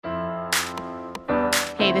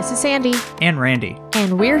Hey, this is Sandy. And Randy.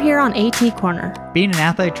 And we're here on AT Corner. Being an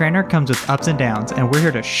athletic trainer comes with ups and downs, and we're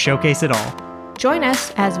here to showcase it all. Join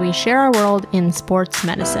us as we share our world in sports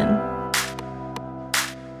medicine.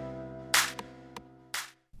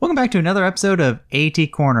 Welcome back to another episode of AT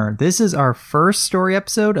Corner. This is our first story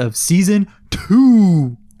episode of Season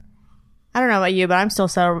 2. I don't know about you, but I'm still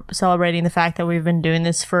celebrating the fact that we've been doing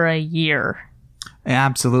this for a year.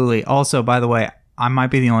 Absolutely. Also, by the way, I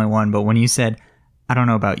might be the only one, but when you said, I don't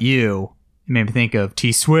know about you, it made me think of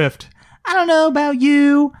T Swift. I don't know about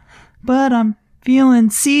you, but I'm feeling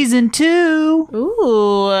Season 2.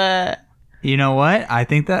 Ooh. You know what? I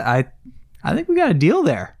think we got a deal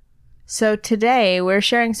there. So today we're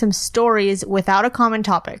sharing some stories without a common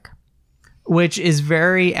topic. Which is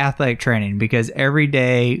very athletic training because every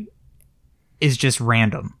day is just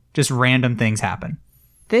random. Just random things happen.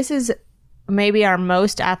 This is maybe our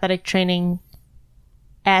most athletic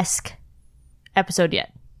training-esque episode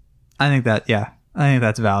yet. I think that's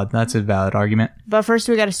valid. That's a valid argument. But first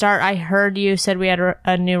we got to start. I heard you said we had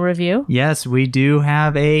a new review. Yes, we do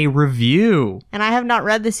have a review. And I have not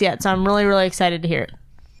read this yet, so I'm really, really excited to hear it.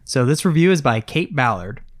 So this review is by Kate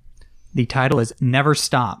Ballard. The title is Never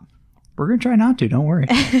Stop. We're going to try not to, don't worry.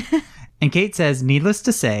 And Kate says, needless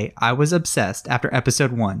to say, I was obsessed after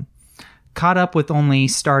episode 1. Caught up with only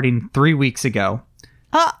starting 3 weeks ago.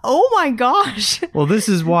 Oh my gosh. Well, this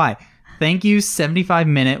is why. Thank you,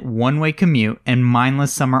 75-minute one-way commute and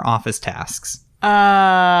mindless summer office tasks.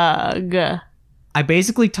 Ugh. I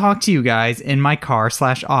basically talk to you guys in my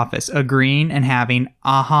car/office, agreeing and having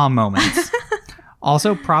aha moments.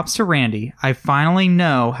 Also, props to Randy. I finally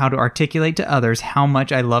know how to articulate to others how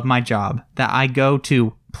much I love my job, that I go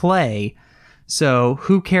to play, so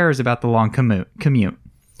who cares about the long commute?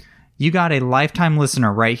 You got a lifetime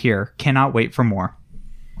listener right here. Cannot wait for more.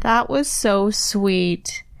 That was so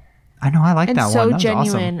sweet. I know, I like that one. And so that was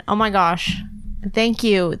genuine. Awesome. Oh my gosh. Thank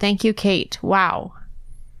you. Thank you, Kate. Wow.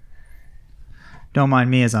 Don't mind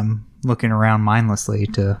me as I'm looking around mindlessly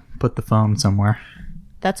to put the phone somewhere.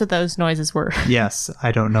 That's what those noises were. Yes,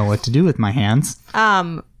 I don't know what to do with my hands.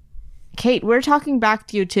 Kate, we're talking back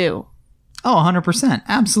to you too. Oh, 100%.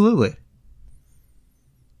 Absolutely.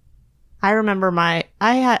 I remember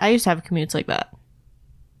I used to have commutes like that.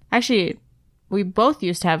 Actually, we both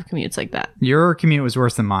used to have commutes like that. Your commute was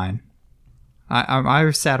worse than mine. I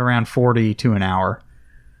sat around 40 to an hour.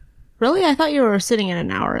 Really? I thought you were sitting in an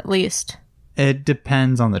hour at least. It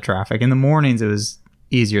depends on the traffic. In the mornings, it was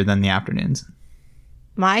easier than the afternoons.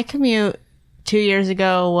 My commute 2 years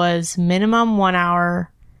ago was minimum 1 hour,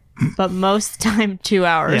 but most of the time 2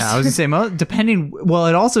 hours. Yeah, I was going to say,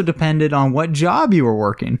 it also depended on what job you were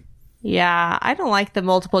working. Yeah, I don't like the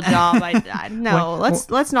multiple job. No,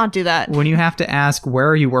 let's not do that. When you have to ask, where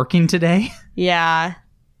are you working today? Yeah,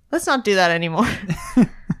 let's not do that anymore.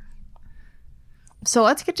 So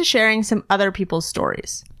let's get to sharing some other people's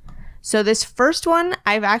stories. So this first one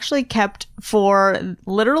I've actually kept for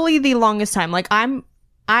literally the longest time. Like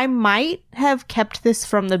I might have kept this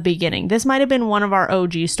from the beginning. This might have been one of our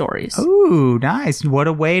OG stories. Ooh, nice. What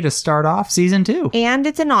a way to start off season 2. And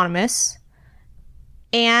it's anonymous.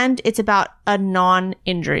 And it's about a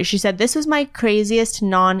non-injury. She said, this was my craziest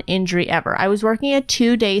non-injury ever. I was working a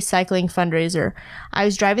 2-day cycling fundraiser. I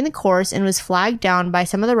was driving the course and was flagged down by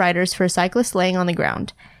some of the riders for a cyclist laying on the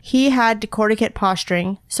ground. He had decorticate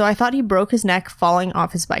posturing, so I thought he broke his neck falling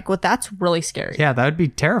off his bike. Well, that's really scary. Yeah, that would be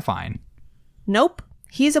terrifying. Nope.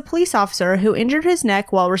 He's a police officer who injured his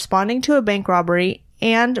neck while responding to a bank robbery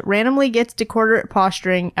and randomly gets decorticate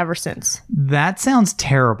posturing ever since. That sounds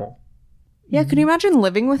terrible. Yeah, can you imagine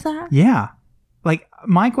living with that? Yeah. Like,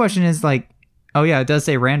 my question is like, oh yeah, it does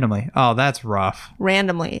say randomly. Oh, that's rough.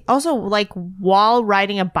 Randomly. Also, like, while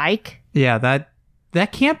riding a bike? Yeah,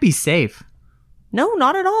 that can't be safe. No,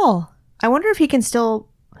 not at all. I wonder if he can still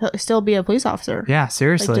be a police officer. Yeah,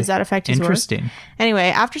 seriously. Like, does that affect his Interesting. work? Anyway,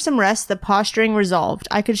 after some rest, the posturing resolved.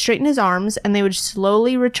 I could straighten his arms, and they would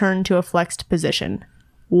slowly return to a flexed position.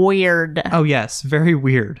 Weird. Oh, yes. Very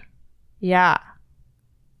weird. Yeah.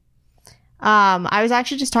 I was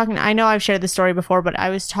actually just talking, I know I've shared this story before, but I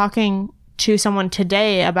was talking to someone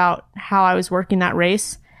today about how I was working that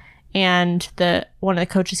race, and one of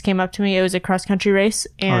the coaches came up to me. It was a cross country race,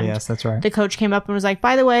 and oh yes, that's right. The coach came up and was like,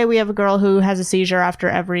 by the way, we have a girl who has a seizure after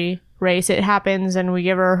every race. It happens, and we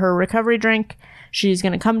give her recovery drink. She's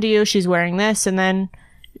going to come to you. She's wearing this, and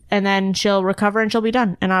then she'll recover and she'll be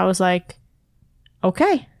done. And I was like,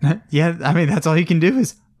 okay. Yeah, I mean, that's all you can do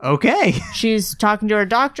is okay. She's talking to her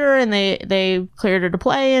doctor, and they cleared her to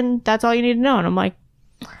play, and that's all you need to know. And I'm like,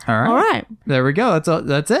 all right. There we go.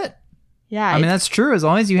 That's it. Yeah. I mean, that's true. As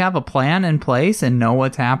long as you have a plan in place and know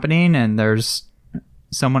what's happening, and there's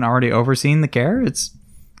someone already overseeing the care,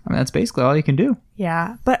 that's basically all you can do.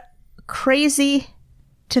 Yeah, but crazy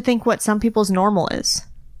to think what some people's normal is.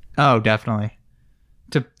 Oh, definitely.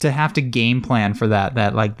 To have to game plan for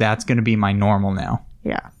that like that's going to be my normal now.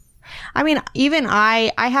 Yeah. I mean, even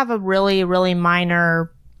I have a really, really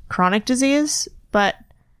minor chronic disease, but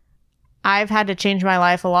I've had to change my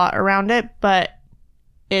life a lot around it, but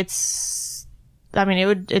it's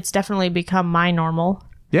definitely become my normal.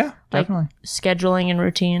 Yeah, definitely. Like scheduling and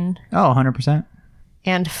routine. Oh, 100%.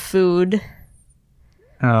 And food.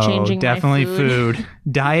 Oh, Changing definitely my food. food.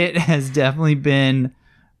 Diet has definitely been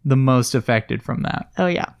the most affected from that. Oh,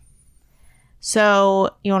 yeah.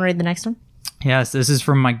 So, you want to read the next one? Yes, this is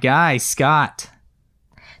from my guy, Scott.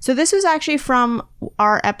 So this was actually from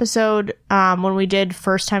our episode when we did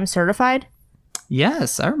First Time Certified.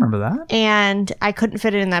 Yes, I remember that. And I couldn't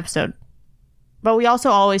fit it in the episode. But we also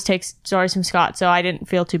always take stories from Scott, so I didn't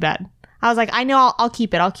feel too bad. I was like, I know, I'll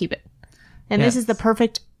keep it. And Yes. this is the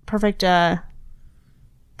perfect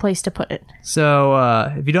place to put it. So,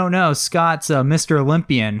 if you don't know, Scott's Mr.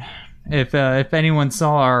 Olympian. If anyone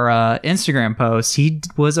saw our Instagram post, he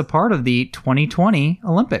was a part of the 2020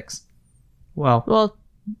 Olympics. Well,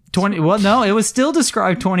 no, it was still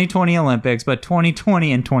described 2020 Olympics, but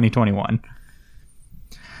 2020 and 2021.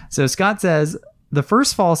 So Scott says, the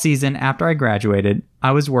first fall season after I graduated,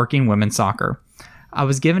 I was working women's soccer. I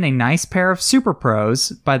was given a nice pair of Super Pros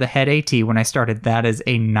by the head AT when I started. That is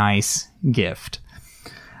a nice gift.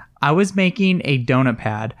 I was making a donut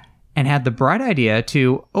pad and had the bright idea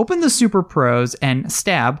to open the Super Pros and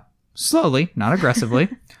stab, slowly, not aggressively,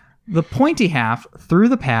 the pointy half through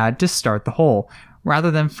the pad to start the hole,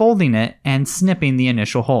 rather than folding it and snipping the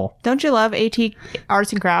initial hole. Don't you love AT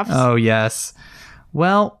Arts and Crafts? Oh, yes.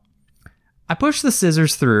 Well, I pushed the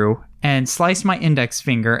scissors through and sliced my index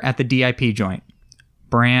finger at the DIP joint.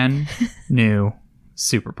 Brand new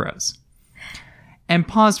Super Pros. And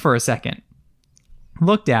paused for a second.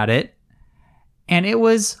 Looked at it, and it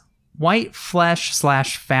was white flesh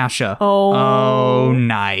 / fascia. Oh,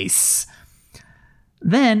 nice.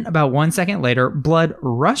 Then, about 1 second later, blood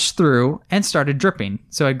rushed through and started dripping.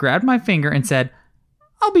 So I grabbed my finger and said,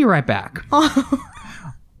 I'll be right back.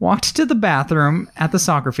 Walked to the bathroom at the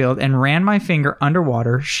soccer field and ran my finger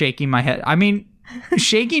underwater, shaking my head. I mean,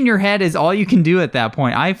 shaking your head is all you can do at that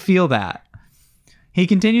point. I feel that. He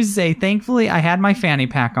continues to say, thankfully, I had my fanny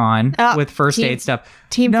pack on with first aid stuff.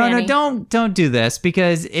 Team fanny. No, don't do this,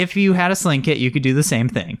 because if you had a sling kit, you could do the same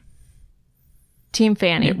thing. Team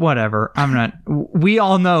fanny. Whatever. We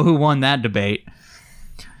all know who won that debate.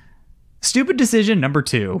 Stupid decision number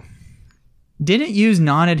 2. Didn't use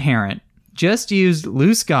non-adherent. Just used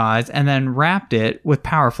loose gauze and then wrapped it with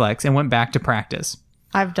Powerflex and went back to practice.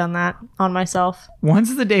 I've done that on myself.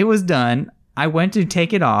 Once the day was done, I went to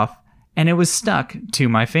take it off and it was stuck to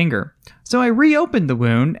my finger. So I reopened the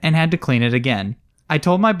wound and had to clean it again. I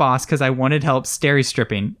told my boss because I wanted help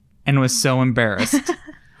steri-stripping and was so embarrassed.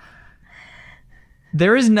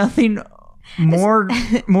 There is nothing more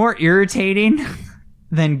irritating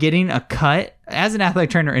than getting a cut as an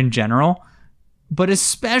athletic trainer in general, but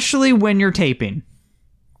especially when you're taping.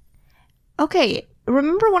 Okay,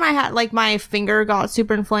 remember when I had, like, my finger got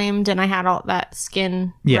super inflamed and I had all that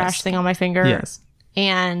skin rash thing on my finger? Yes.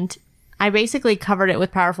 And I basically covered it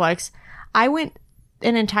with Powerflex. I went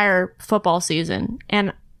an entire football season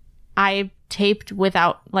and I taped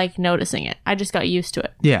without, like, noticing it. I just got used to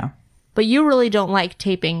it. Yeah. But you really don't like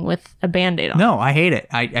taping with a Band-Aid on. No, I hate it.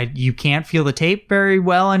 You can't feel the tape very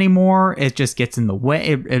well anymore. It just gets in the way.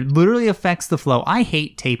 It literally affects the flow. I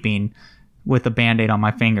hate taping with a Band-Aid on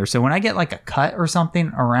my finger. So when I get like a cut or something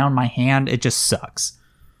around my hand, it just sucks.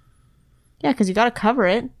 Yeah, because you got to cover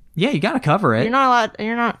it. Yeah, you got to cover it. You're not allowed.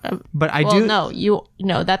 You're not. But I well, do.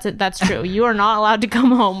 No, that's it. That's true. You are not allowed to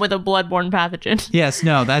come home with a bloodborne pathogen. Yes,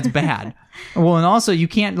 no, that's bad. Well, and also you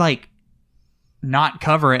can't like not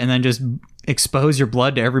cover it and then just expose your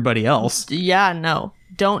blood to everybody else. Yeah, no.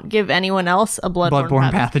 Don't give anyone else a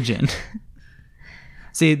bloodborne pathogen.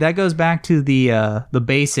 See, that goes back to the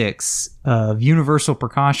basics of universal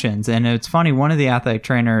precautions. And it's funny, one of the athletic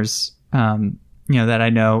trainers, that I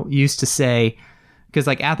know used to say, because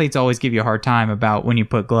like athletes always give you a hard time about when you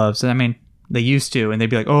put gloves. I mean, they used to, and they'd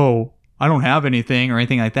be like, oh, I don't have anything or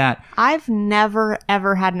anything like that. I've never,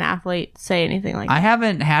 ever had an athlete say anything like that. I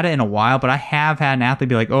haven't had it in a while, but I have had an athlete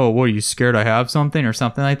be like, oh, what, are you scared I have something or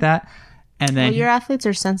something like that? And then your athletes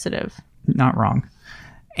are sensitive. Not wrong.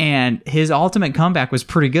 And his ultimate comeback was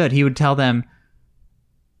pretty good. He would tell them,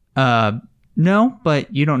 no,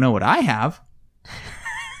 but you don't know what I have.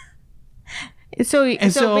 So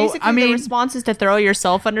basically, I mean, the response is to throw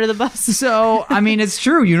yourself under the bus. So, I mean, it's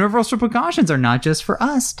true. Universal precautions are not just for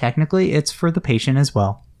us. Technically, it's for the patient as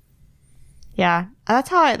well. Yeah, that's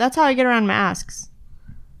how I get around masks.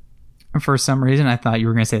 For some reason, I thought you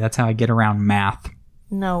were going to say that's how I get around math.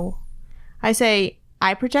 No, I say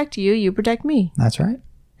I protect you, you protect me, That's right.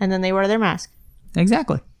 and then they wear their mask.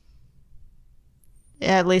 Exactly.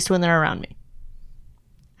 At least when they're around me.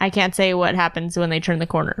 I can't say what happens when they turn the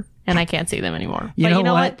corner and I can't see them anymore. You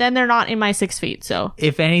know what? Then they're not in my 6 feet. So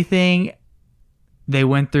If anything, they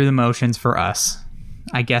went through the motions for us.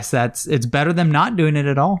 I guess it's better than not doing it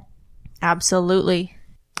at all. absolutely.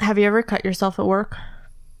 Have you ever cut yourself at work?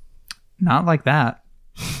 Not like that.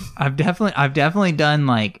 I've definitely done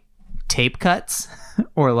like tape cuts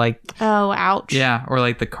or like Oh, ouch. or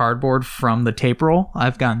like the cardboard from the tape roll.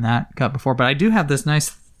 I've gotten that cut before, but I do have this nice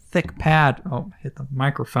thick pad. Oh, hit the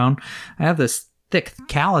microphone. I have this thick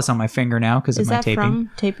callus on my finger now because of Is my that taping.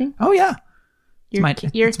 from taping? Oh yeah, You're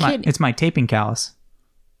it's kidding. it's my taping callus.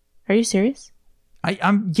 Are you serious?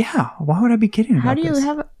 I'm yeah. Why would I be kidding about How do you this?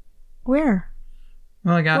 have it? Where?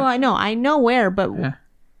 Well, I got Well, I know where, but yeah.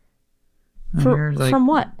 And here's, like, from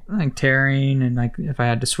what? like tearing, and like if I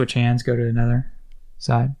had to switch hands, go to another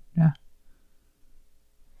side. Yeah.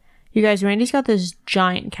 You guys, Randy's got this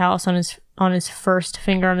giant callus on his first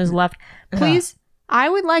finger on his left. Please, I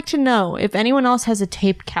would like to know if anyone else has a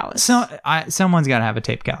tape callus. So someone's got to have a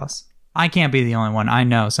tape callus. I can't be the only one. I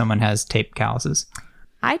know someone has tape calluses.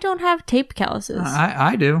 I don't have tape calluses.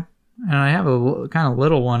 I do, and I have a kind of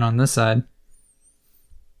little one on this side.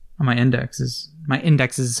 On my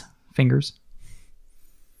indexes fingers.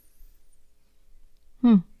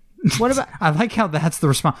 What about I like how that's the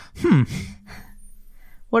response.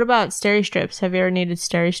 what about steri strips? Have you ever needed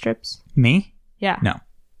steri strips? Me? Yeah. No.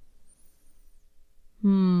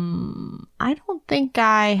 I don't think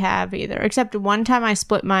I have either. Except one time I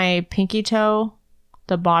split my pinky toe,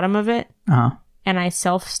 the bottom of it, and I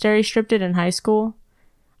self steri stripped it in high school.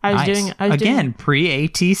 I was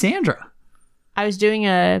pre-AT Sandra. I was doing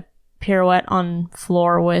a pirouette on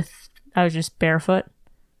floor I was just barefoot,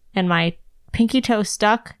 and my pinky toe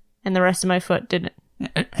stuck, and the rest of my foot didn't.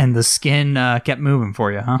 And the skin kept moving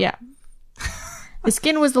for you, huh? Yeah. The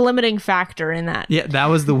skin was the limiting factor in that. Yeah, that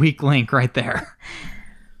was the weak link right there.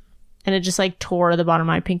 And it just like tore the bottom of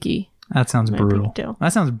my pinky. That sounds brutal. pinky toe.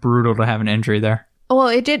 That sounds brutal to have an injury there. Well,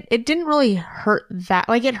 it didn't really hurt that.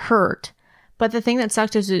 Like, it hurt. But the thing that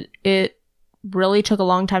sucked is it really took a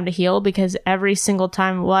long time to heal because every single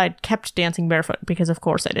time, well, I kept dancing barefoot because of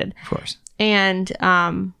course I did. Of course. And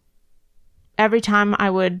every time I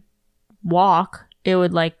would walk, it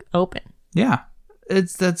would like open. Yeah.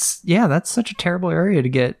 That's such a terrible area to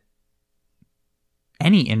get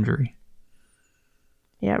any injury.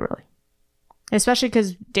 Yeah, really. Especially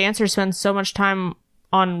because dancers spend so much time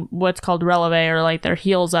on what's called releve, or like their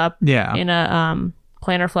heels up in a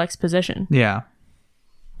plantar flex position. Yeah.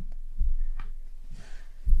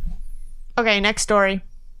 Okay, next story.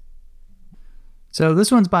 So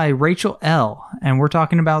this one's by Rachel L. And we're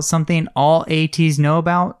talking about something all ATs know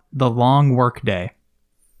about, the long work day.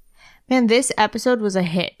 Man, this episode was a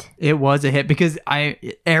hit. It was a hit because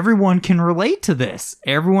everyone can relate to this.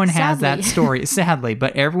 Everyone has Sadly. that story. Sadly,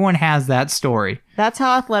 but everyone has that story. That's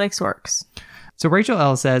how athletics works. So Rachel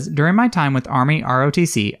L. says, during my time with Army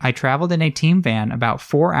ROTC, I traveled in a team van about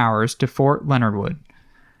 4 hours to Fort Leonard Wood.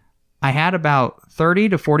 I had about 30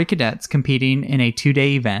 to 40 cadets competing in a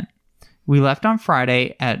 2-day event. We left on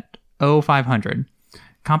Friday at 0500.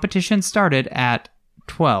 Competition started at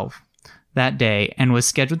 12 that day and was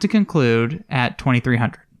scheduled to conclude at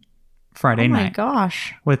 2300 Friday night. Oh my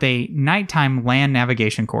gosh. With a nighttime land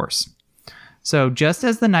navigation course. So just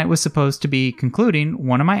as the night was supposed to be concluding,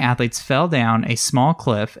 one of my athletes fell down a small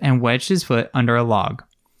cliff and wedged his foot under a log.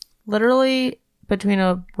 Literally between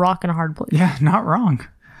a rock and a hard place. Yeah, not wrong.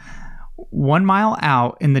 1 mile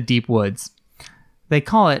out in the deep woods. They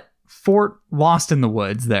call it Fort Lost in the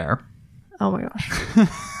Woods there. Oh my gosh.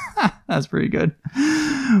 That's pretty good.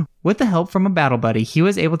 With the help from a battle buddy, he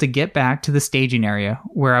was able to get back to the staging area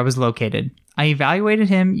where I was located. I evaluated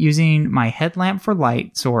him using my headlamp for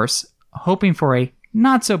light source, hoping for a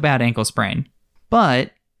not so bad ankle sprain,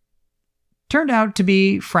 but turned out to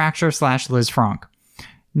be fracture/Liz Franck.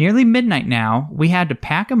 Nearly midnight now, we had to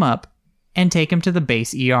pack him up and take him to the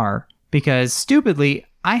base ER because stupidly,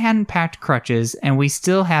 I hadn't packed crutches and we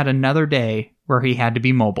still had another day where he had to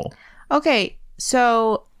be mobile. Okay,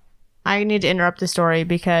 so I need to interrupt the story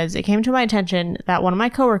because it came to my attention that one of my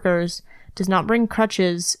coworkers does not bring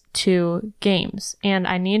crutches to games. And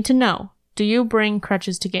I need to know, do you bring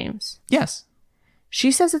crutches to games? Yes.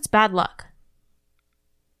 She says it's bad luck.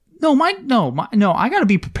 No, I gotta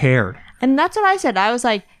be prepared. And that's what I said. I was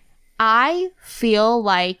like, I feel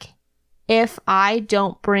like if I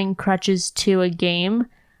don't bring crutches to a game,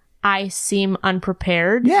 I seem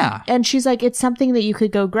unprepared. Yeah. And she's like, it's something that you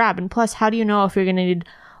could go grab. And plus, how do you know if you're going to need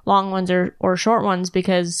long ones or short ones?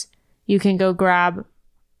 Because you can go grab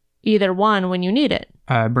either one when you need it.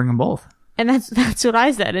 Bring them both. And that's what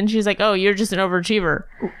I said. And she's like, oh, you're just an overachiever.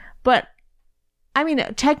 But I mean,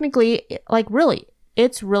 technically, like really,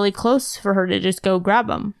 it's really close for her to just go grab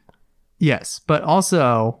them. Yes. But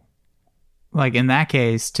also, like in that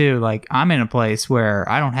case too, like I'm in a place where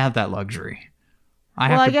I don't have that luxury.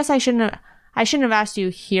 I guess I shouldn't have asked you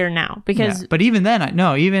here now because. Yeah, but even then,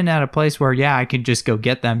 even at a place where I could just go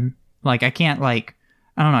get them. Like I can't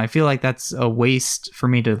I don't know. I feel like that's a waste for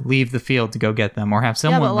me to leave the field to go get them or have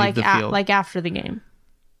someone leave the field. Like after the game.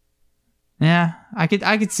 Yeah, I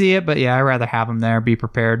could see it, but yeah, I'd rather have them there, be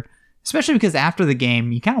prepared. Especially because after the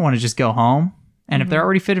game, you kind of want to just go home, and if they're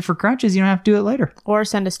already fitted for crutches, you don't have to do it later. Or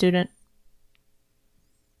send a student.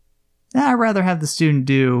 Yeah, I'd rather have the student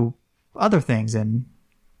do other things and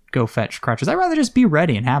go fetch crutches. I'd rather just be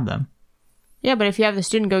ready and have them. Yeah, but if you have the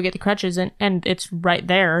student go get the crutches and it's right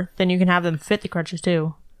there, then you can have them fit the crutches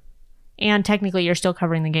too. And technically, you're still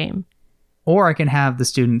covering the game. Or I can have the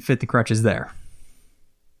student fit the crutches there.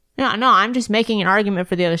 No, I'm just making an argument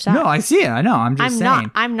for the other side. No, I see it. I know. I'm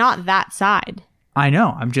saying. I'm not that side. I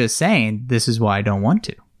know. I'm just saying this is why I don't want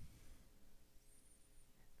to.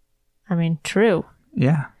 I mean, true.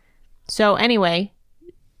 Yeah. So anyway,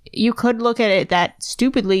 you could look at it that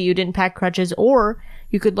stupidly you didn't pack crutches, or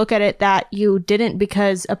you could look at it that you didn't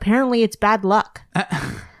because apparently it's bad luck.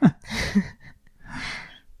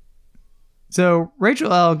 So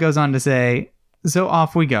Rachel L. goes on to say, so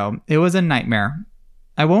off we go. It was a nightmare.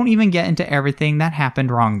 I won't even get into everything that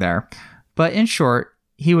happened wrong there. But in short,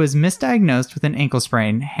 he was misdiagnosed with an ankle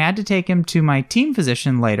sprain, had to take him to my team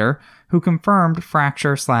physician later, who confirmed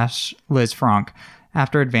fracture/Liz Franck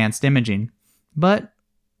after advanced imaging. But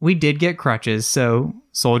we did get crutches, so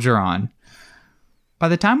soldier on. By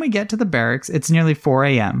the time we get to the barracks, it's nearly 4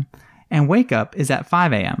 a.m., and wake up is at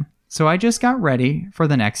 5 a.m., so I just got ready for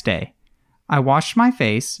the next day. I washed my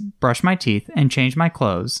face, brushed my teeth, and changed my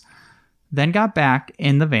clothes, then got back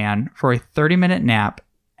in the van for a 30-minute nap,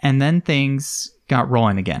 and then things got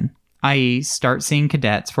rolling again, i.e. start seeing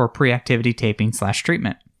cadets for pre-activity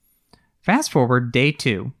taping/treatment. Fast forward day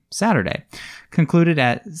 2, Saturday, concluded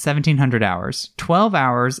at 1700 hours, 12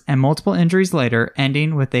 hours and multiple injuries later,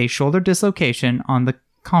 ending with a shoulder dislocation on the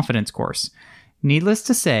confidence course. Needless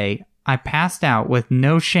to say, I passed out with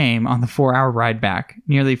no shame on the 4-hour ride back,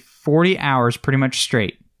 nearly 40 hours pretty much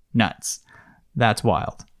straight. Nuts. That's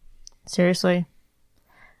wild. Seriously.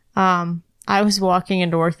 I was walking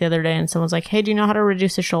into work the other day and someone's like, hey, do you know how to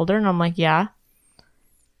reduce a shoulder? And I'm like, yeah.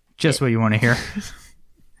 Just what you want to hear.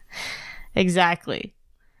 Exactly.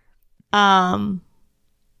 I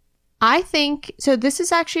think, so this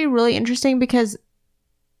is actually really interesting because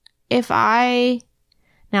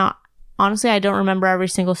now, honestly, I don't remember every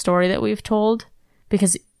single story that we've told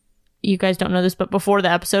because you guys don't know this, but before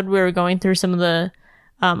the episode, we were going through some of the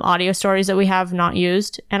audio stories that we have not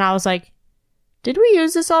used. And I was like, did we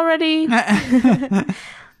use this already? But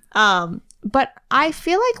I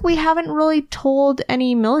feel like we haven't really told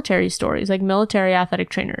any military stories, like military athletic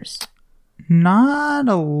trainers. Not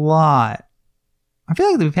a lot. I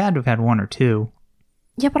feel like we've had to have had one or two.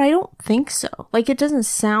 Yeah, but I don't think so. Like, it doesn't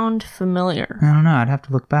sound familiar. I don't know. I'd have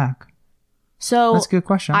to look back. So that's a good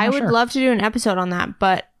question. I would love to do an episode on that,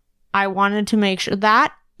 but I wanted to make sure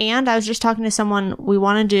that, and I was just talking to someone, we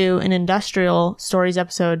want to do an industrial stories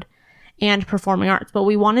episode and performing arts, but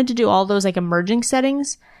we wanted to do all those like emerging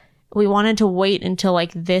settings. We wanted to wait until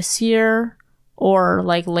like this year or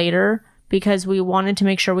like later because we wanted to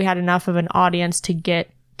make sure we had enough of an audience to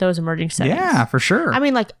get those emerging settings. Yeah, for sure. I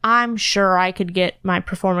mean, like, I'm sure I could get my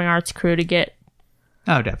performing arts crew to get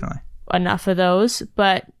definitely enough of those,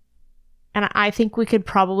 and I think we could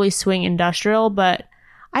probably swing industrial, but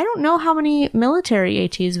I don't know how many military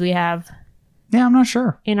ATs we have. Yeah, I'm not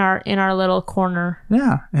sure. In our little corner.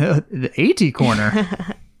 Yeah, the AT corner.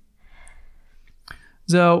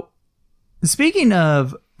 So, speaking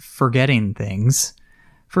of forgetting things,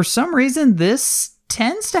 for some reason, this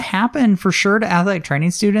tends to happen for sure to athletic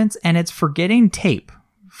training students, and it's forgetting tape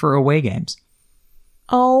for away games.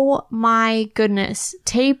 Oh my goodness.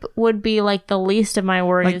 Tape would be like the least of my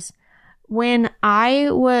worries. When I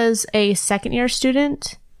was a second year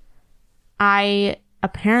student, I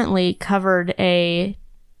apparently covered a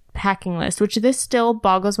packing list, which this still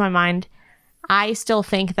boggles my mind. I still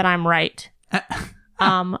think that I'm right.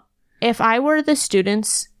 If I were the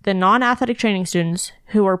students the non-athletic training students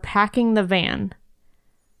who were packing the van,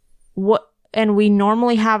 and we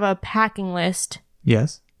normally have a packing list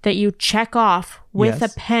Yes. that you check off with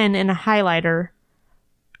Yes. a pen and a highlighter,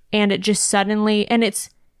 and it just suddenly, and it's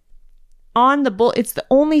on the it's the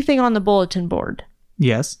only thing on the bulletin board.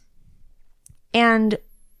 Yes. And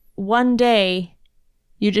one day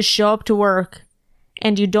you just show up to work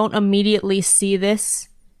and you don't immediately see this.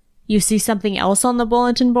 You see something else on the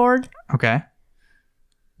bulletin board. Okay.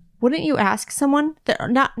 Wouldn't you ask someone?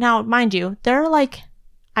 Now, mind you, there are like,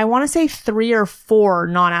 I want to say 3 or 4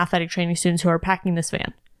 non-athletic training students who are packing this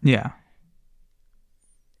van. Yeah.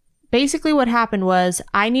 Basically what happened was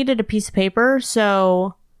I needed a piece of paper,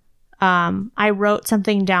 so I wrote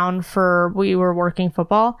something down we were working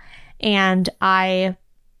football, and I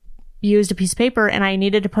used a piece of paper and I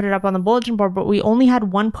needed to put it up on the bulletin board, but we only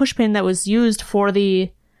had one push pin that was used for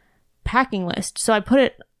the packing list. So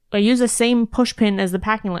I used the same push pin as the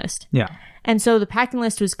packing list. Yeah. And so the packing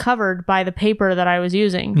list was covered by the paper that I was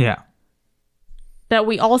using. Yeah. That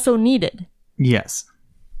we also needed. Yes.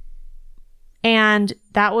 And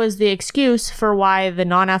that was the excuse for why the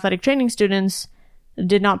non-athletic training students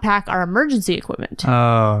did not pack our emergency equipment.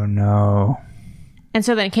 Oh, no. And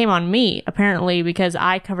so then it came on me, apparently, because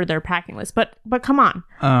I covered their packing list. But come on.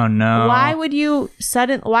 Oh, no. Why would you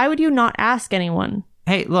not ask anyone?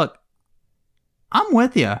 Hey, look. I'm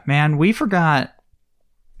with you, man. We forgot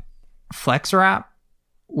Flex Wrap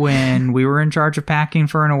when we were in charge of packing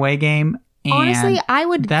for an away game. And honestly, I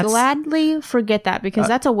would gladly forget that because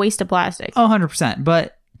that's a waste of plastic. Oh, 100%.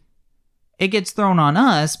 But it gets thrown on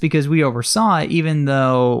us because we oversaw it, even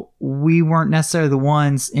though we weren't necessarily the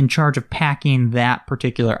ones in charge of packing that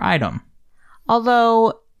particular item.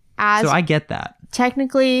 Although, so I get that.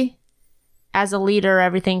 Technically, as a leader,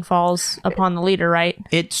 everything falls upon the leader, right?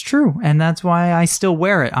 It's true. And that's why I still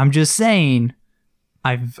wear it. I'm just saying,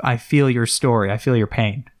 I feel your story. I feel your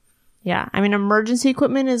pain. Yeah. I mean, emergency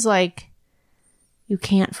equipment is like, you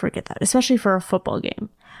can't forget that, especially for a football game.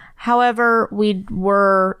 However, we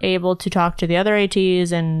were able to talk to the other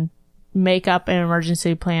ATs and make up an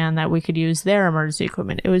emergency plan that we could use their emergency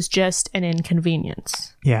equipment. It was just an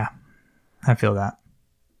inconvenience. Yeah, I feel that.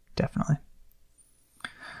 Definitely.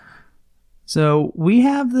 So we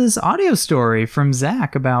have this audio story from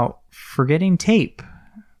Zach about forgetting tape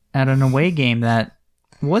at an away game that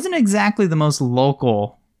wasn't exactly the most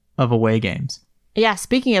local of away games. Yeah,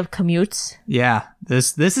 speaking of commutes. Yeah,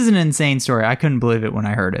 this is an insane story. I couldn't believe it when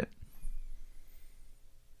I heard it.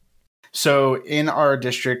 So in our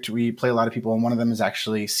district, we play a lot of people, and one of them is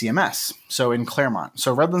actually CMS. So in Claremont.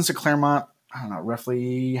 So Redlands to Claremont, I don't know,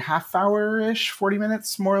 roughly half hour-ish, 40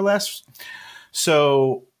 minutes, more or less.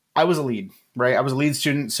 So I was a lead, right? I was a lead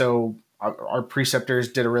student, so our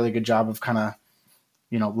preceptors did a really good job of kind of,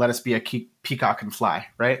 let us be a peacock and fly,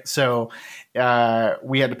 right? So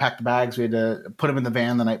we had to pack the bags. We had to put them in the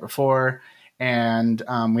van the night before. And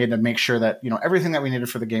we had to make sure that, everything that we needed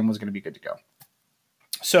for the game was going to be good to go.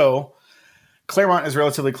 So Claremont is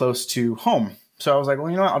relatively close to home. So I was like, well,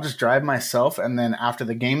 you know what? I'll just drive myself. And then after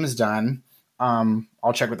the game is done,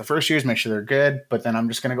 I'll check with the first years, make sure they're good. But then I'm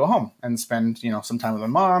just going to go home and spend, some time with my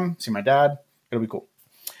mom, see my dad. It'll be cool.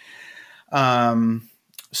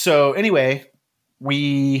 So anyway,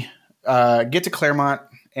 we get to Claremont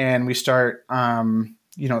and we start,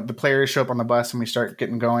 the players show up on the bus and we start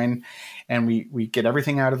getting going, and we get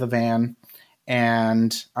everything out of the van.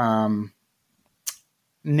 And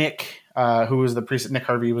Nick, who was Nick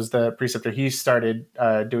Harvey was the preceptor. He started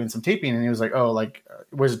doing some taping, and he was like, "Oh,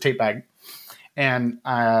 where's the tape bag?" And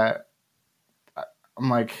I'm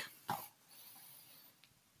like,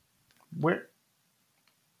 "Where?"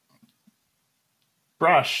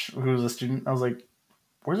 Brush, who was a student, I was like,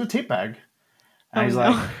 "Where's the tape bag?" And he's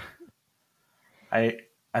like, I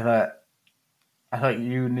thought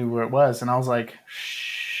you knew where it was. And I was like,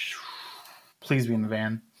 "Shh, please be in the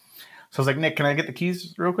van." So I was like, "Nick, can I get the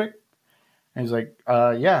keys real quick?" And he's like,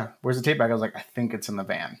 "Yeah, where's the tape bag?" I was like, "I think it's in the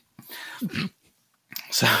van."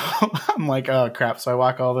 So I'm like, "Oh crap." So I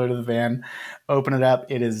walk all the way to the van, open it up.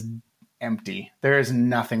 It is empty. There is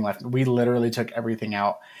nothing left. We literally took everything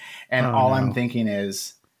out. And I'm thinking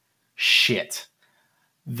is, shit,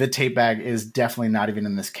 the tape bag is definitely not even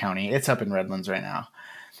in this county. It's up in Redlands right now.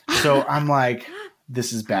 So I'm like,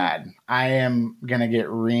 this is bad. I am going to get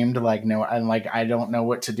reamed. I don't know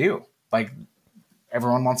what to do. Like,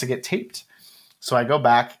 everyone wants to get taped. So I go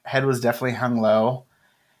back. Head was definitely hung low.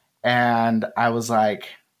 And I was like,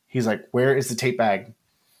 he's like, "Where is the tape bag?"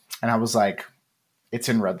 And I was like, "It's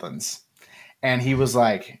in Redlands." And he was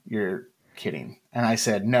like, "You're kidding." And I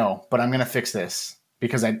said, "No, but I'm going to fix this."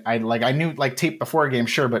 Because I knew tape before a game,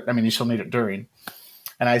 sure. But I mean, you still need it during.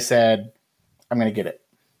 And I said, I'm going to get it.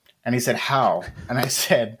 And he said, how? And I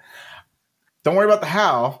said, don't worry about the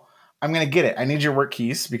how. I'm going to get it. I need your work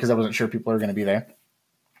keys because I wasn't sure people are going to be there.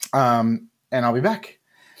 And I'll be back.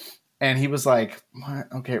 And he was like, what?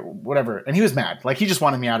 Okay, whatever. And he was mad. Like, he just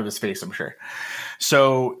wanted me out of his face, I'm sure.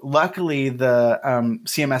 So luckily, the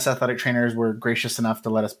CMS athletic trainers were gracious enough to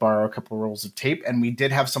let us borrow a couple of rolls of tape. And we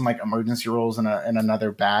did have some like emergency rolls in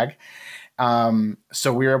another bag.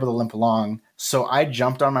 So we were able to limp along. So I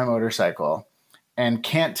jumped on my motorcycle and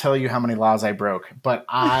can't tell you how many laws I broke, but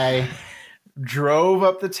I drove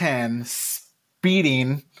up the 10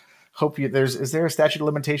 speeding. Is there a statute of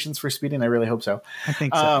limitations for speeding? I really hope so. I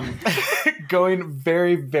think so. Going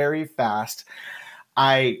very, very fast.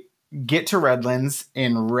 I get to Redlands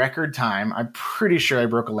in record time. I'm pretty sure I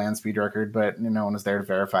broke a land speed record, but no one was there to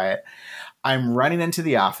verify it. I'm running into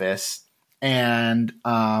the office, and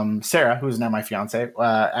Sarah, who is now my fiance,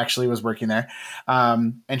 actually was working there.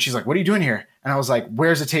 And she's like, what are you doing here? And I was like,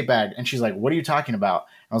 where's the tape bag? And she's like, what are you talking about?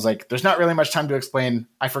 I was like, there's not really much time to explain.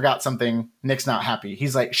 I forgot something. Nick's not happy.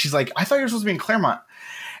 She's like, I thought you were supposed to be in Claremont.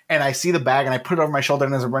 And I see the bag and I put it over my shoulder,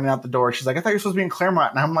 and as I'm running out the door, she's like, I thought you were supposed to be in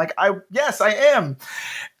Claremont. And I'm like, yes, I am.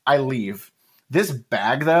 I leave. This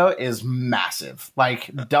bag though is massive, like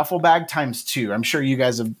duffel bag times 2. I'm sure you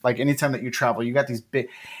guys have, like, anytime that you travel, you got these big,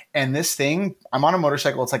 and this thing, I'm on a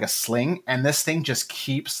motorcycle. It's like a sling. And this thing just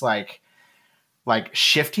keeps like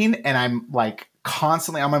shifting. And I'm like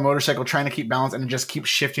constantly on my motorcycle trying to keep balance, and it just keeps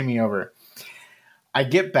shifting me over. I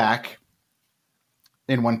get back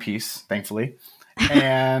in one piece, thankfully.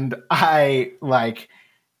 And I like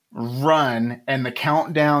run, and the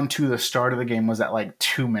countdown to the start of the game was at like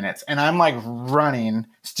 2 minutes. And I'm like running,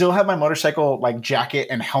 still have my motorcycle like jacket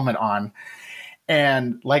and helmet on.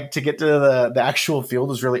 And like to get to the actual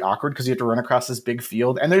field is really awkward because you have to run across this big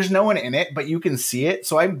field and there's no one in it, but you can see it.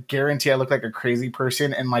 So I guarantee I look like a crazy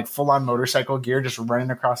person in like full on motorcycle gear, just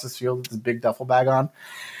running across this field with this big duffel bag on.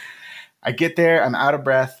 I get there, I'm out of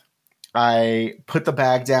breath. I put the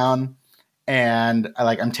bag down, and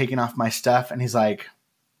I'm taking off my stuff, and he's like,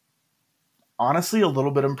 honestly, a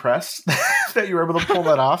little bit impressed that you were able to pull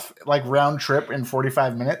that off, like round trip in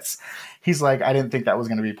 45 minutes. He's like, I didn't think that was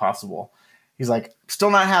going to be possible. He's like,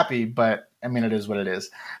 still not happy, but I mean, it is what it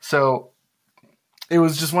is. So it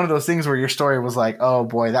was just one of those things where your story was like, oh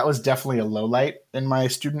boy, that was definitely a low light in my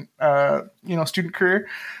student career.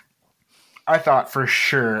 I thought for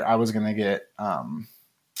sure I was going to get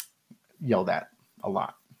yelled at a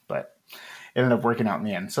lot, but it ended up working out in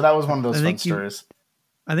the end. So that was one of those fun stories.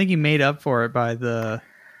 I think you made up for it by the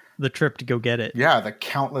trip to go get it. Yeah, the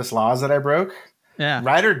countless laws that I broke. Yeah.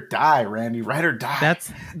 Ride or die, Randy. Ride or die.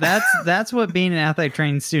 That's what being an athletic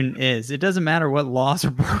training student is. It doesn't matter what laws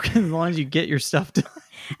are broken as long as you get your stuff done.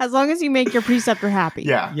 As long as you make your preceptor happy.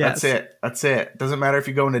 Yeah, yes. That's it. Doesn't matter if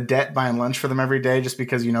you go into debt buying lunch for them every day just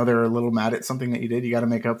because you know they're a little mad at something that you did. You got to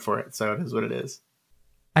make up for it. So it is what it is.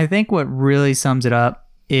 I think what really sums it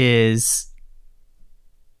up is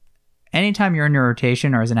anytime you're in your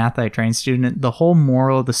rotation or as an athletic training student, the whole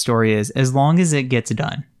moral of the story is as long as it gets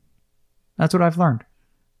done. That's what I've learned.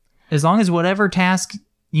 As long as whatever task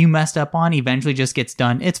you messed up on eventually just gets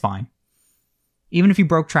done, it's fine. Even if you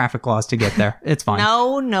broke traffic laws to get there, it's fine.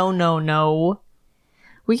 No.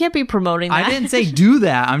 We can't be promoting that. I didn't say do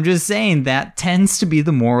that. I'm just saying that tends to be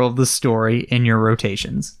the moral of the story in your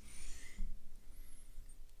rotations.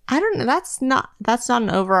 I don't know. That's not an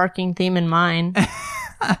overarching theme in mine.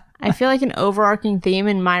 I feel like an overarching theme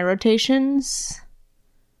in my rotations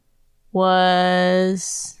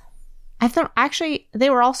was... I thought actually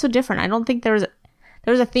they were also different. I don't think there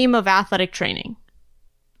was a theme of athletic training.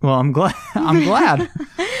 Well, I'm glad.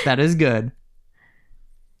 That is good.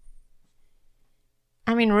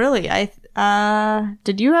 I mean, really,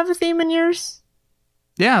 did you have a theme in yours?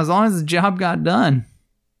 Yeah, as long as the job got done.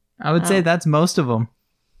 I would say that's most of them.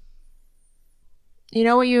 You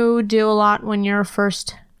know what you do a lot when you're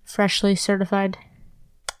first freshly certified?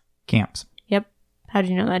 Camps. Yep. How did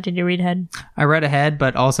you know that? Did you read ahead? I read ahead,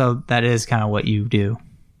 but also that is kind of what you do.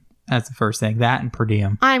 That's the first thing. That and per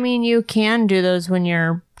diem. I mean, you can do those when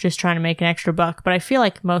you're just trying to make an extra buck, but I feel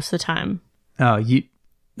like most of the time. Oh,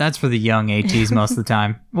 that's for the young ATs most of the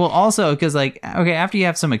time. Well, also, because after you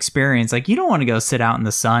have some experience, you don't want to go sit out in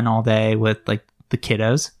the sun all day with the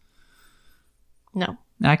kiddos. No.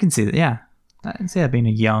 I can see that. Yeah. I can see that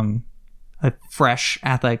being a fresh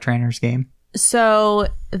athletic trainer's game. So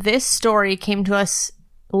this story came to us,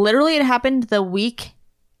 literally it happened the week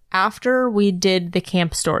after we did the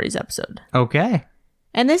Camp Stories episode. Okay.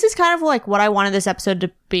 And this is kind of what I wanted this episode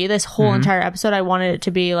to be. This whole entire episode, I wanted it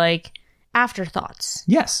to be afterthoughts.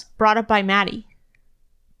 Yes. Brought up by Maddie.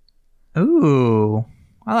 Ooh.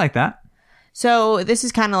 I like that. So this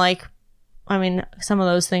is kind of like, I mean, some of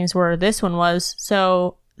those things were, this one was.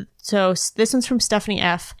 So this one's from Stephanie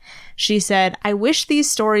F. She said, I wish these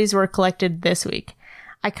stories were collected this week.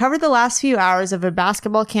 I covered the last few hours of a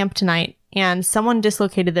basketball camp tonight, and someone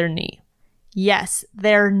dislocated their knee. Yes,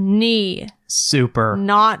 their knee, Super.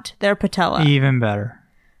 not their patella. Even better.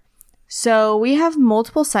 So we have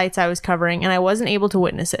multiple sites I was covering, and I wasn't able to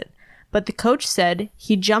witness it. But the coach said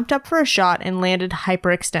he jumped up for a shot and landed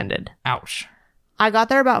hyperextended. Ouch. I got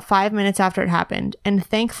there about 5 minutes after it happened, and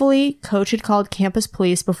thankfully, coach had called campus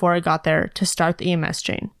police before I got there to start the EMS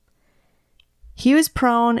chain. He was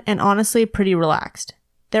prone and honestly pretty relaxed.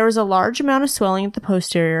 There was a large amount of swelling at the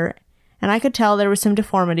posterior, and I could tell there was some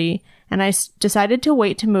deformity, and I decided to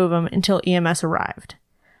wait to move him until EMS arrived.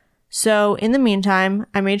 So, in the meantime,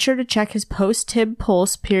 I made sure to check his post-tib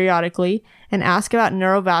pulse periodically and ask about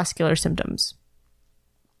neurovascular symptoms.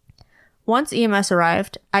 Once EMS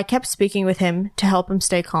arrived, I kept speaking with him to help him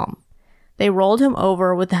stay calm. They rolled him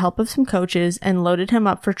over with the help of some coaches and loaded him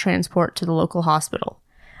up for transport to the local hospital.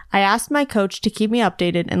 I asked my coach to keep me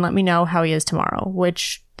updated and let me know how he is tomorrow,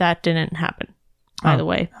 which that didn't happen, by the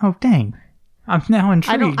way. Oh, dang. I'm now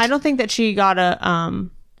intrigued. I don't think that she got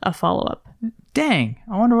a follow-up. Dang.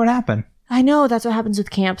 I wonder what happened. I know that's what happens with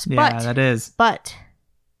camps, Yeah, that is. But,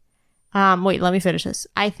 wait, let me finish this.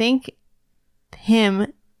 I think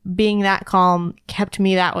him being that calm kept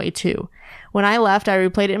me that way too. When I left, I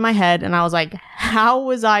replayed it in my head and I was like, how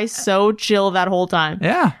was I so chill that whole time?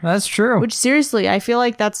 Yeah, that's true. Which seriously, I feel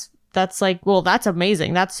like that's like, well, that's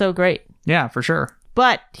amazing. That's so great. Yeah, for sure.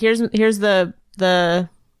 But here's the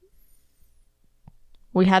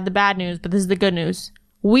we had the bad news, but this is the good news.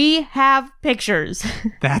 We have pictures.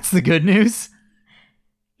 That's the good news?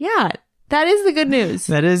 Yeah, that is the good news.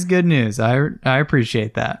 That is good news. I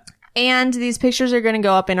appreciate that. And these pictures are going to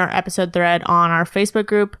go up in our episode thread on our Facebook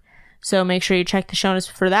group. So make sure you check the show notes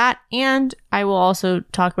for that. And I will also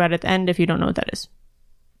talk about it at the end if you don't know what that is.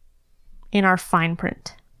 In our fine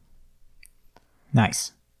print.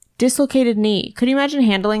 Nice. Dislocated knee. Could you imagine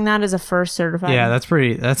handling that as a first certified? Yeah,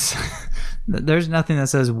 that's there's nothing that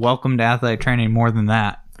says welcome to athletic training more than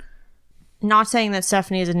that. Not saying that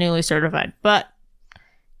Stephanie is a newly certified, but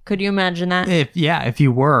could you imagine that? If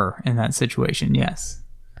you were in that situation, yes.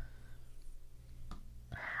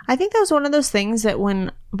 I think that was one of those things that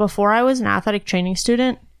before I was an athletic training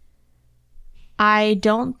student, I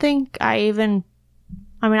don't think I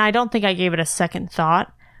gave it a second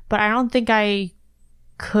thought, but I don't think I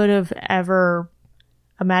could have ever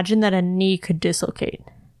imagined that a knee could dislocate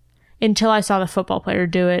until I saw the football player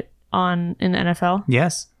do it in the NFL.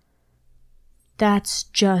 Yes. That's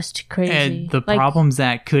just crazy. And the problems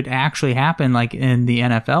that could actually happen, like in the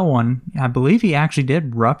NFL one, I believe he actually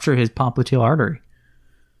did rupture his popliteal artery.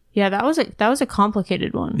 Yeah, that was a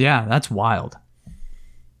complicated one. Yeah, that's wild.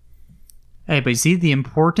 Hey, but you see the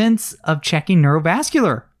importance of checking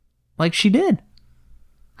neurovascular, like she did.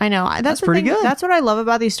 I know. That's pretty good. That's what I love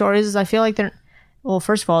about these stories is I feel like well,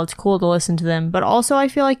 first of all, it's cool to listen to them, but also I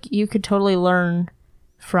feel like you could totally learn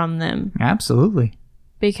from them. Absolutely.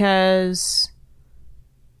 Because,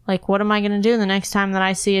 like, what am I going to do the next time that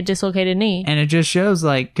I see a dislocated knee? And it just shows,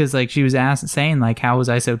 like, because, like, she was saying, like, how was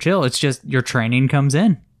I so chill? It's just your training comes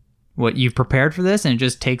in. What you've prepared for this, and it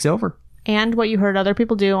just takes over. And what you heard other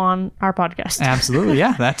people do on our podcast. Absolutely.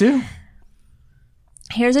 Yeah, that too.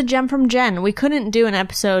 Here's a gem from Jen. We couldn't do an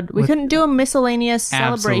episode. We couldn't do a miscellaneous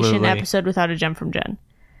celebration Absolutely. episode without a gem from Jen.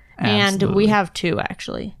 Absolutely. And we have two,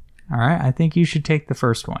 actually. All right. I think you should take the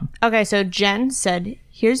first one. Okay, so Jen said,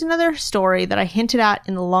 here's another story that I hinted at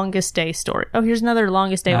in the longest day story. Oh, here's another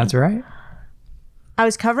longest day That's one. right. I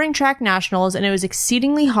was covering track nationals, and it was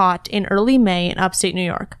exceedingly hot in early May in upstate New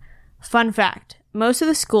York. Fun fact, most of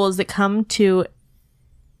the schools that come to,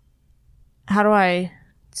 how do I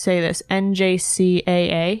say this,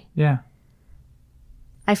 NJCAA? Yeah.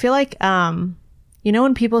 I feel like, you know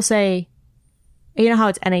when people say, you know how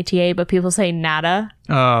it's NATA, but people say NATA?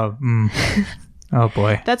 Oh, oh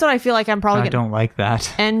boy. That's what I feel like I'm probably I don't like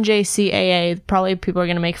that. NJCAA. Probably people are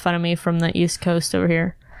going to make fun of me from the East Coast over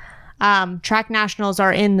here. Track nationals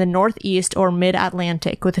are in the Northeast or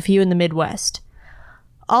Mid-Atlantic, with a few in the Midwest.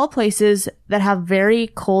 All places that have very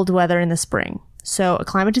cold weather in the spring. So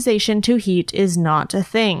acclimatization to heat is not a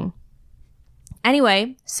thing.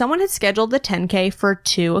 Anyway, someone had scheduled the 10K for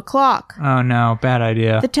 2 o'clock. Oh no, bad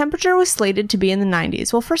idea. The temperature was slated to be in the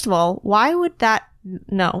 90s. Well, first of all, why would that...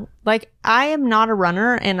 No. Like, I am not a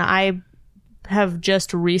runner, and I have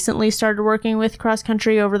just recently started working with cross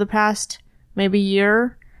country over the past maybe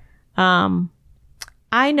year.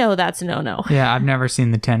 I know that's a no-no. Yeah, I've never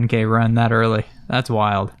seen the 10K run that early. That's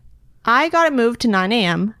wild. I got it moved to 9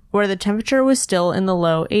 a.m., where the temperature was still in the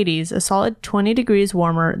low 80s, a solid 20 degrees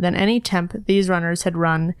warmer than any temp these runners had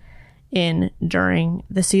run in during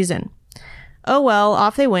the season. Oh well,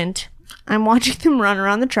 off they went. I'm watching them run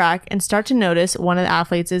around the track and start to notice one of the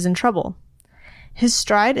athletes is in trouble. His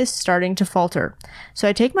stride is starting to falter, so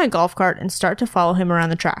I take my golf cart and start to follow him around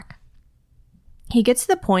the track. He gets to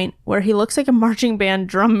the point where he looks like a marching band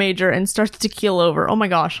drum major and starts to keel over. Oh my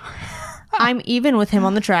gosh. I'm even with him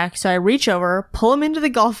on the track, so I reach over, pull him into the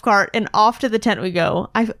golf cart, and off to the tent we go.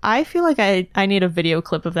 I feel like I need a video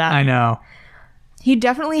clip of that. I know. He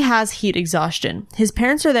definitely has heat exhaustion. His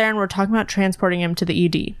parents are there and we're talking about transporting him to the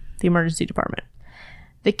ED, the emergency department.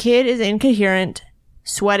 The kid is incoherent,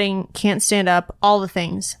 sweating, can't stand up, all the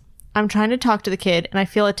things. I'm trying to talk to the kid and I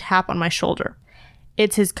feel a tap on my shoulder.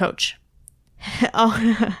 It's his coach.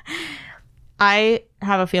 Oh, I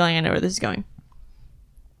have a feeling I know where this is going.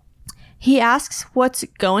 He asks what's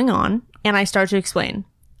going on, and I start to explain.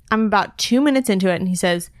 I'm about 2 minutes into it, and he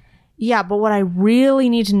says, yeah, but what I really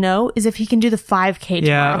need to know is if he can do the 5K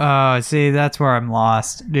tomorrow. Yeah, see, that's where I'm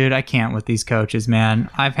lost. Dude, I can't with these coaches,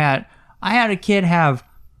 man. I had a kid have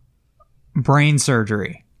brain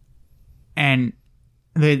surgery, and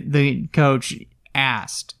the coach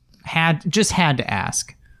had to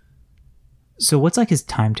ask, so what's like his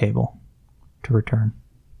timetable to return?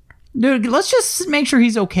 Dude, let's just make sure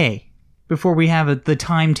he's okay before we have the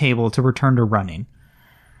timetable to return to running.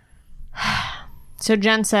 So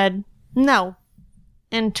Jen said no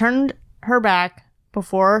and turned her back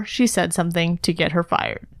before she said something to get her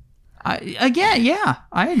fired. Yeah,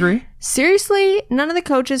 I agree. Seriously, none of the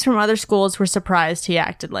coaches from other schools were surprised he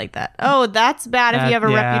acted like that. Oh, that's bad if you have a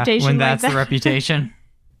reputation when like that's that. the reputation.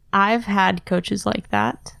 I've had coaches like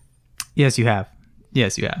that. Yes, you have.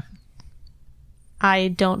 Yes, you have. I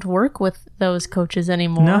don't work with those coaches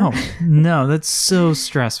anymore. No, that's so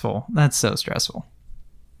stressful. That's so stressful.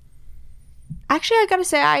 Actually, I gotta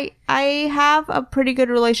say, I have a pretty good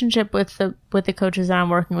relationship with the coaches that I'm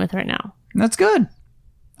working with right now. That's good.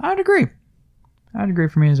 I'd agree. I'd agree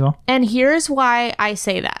for me as well. And here's why I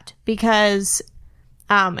say that. Because,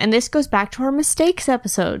 and this goes back to our mistakes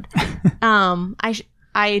episode.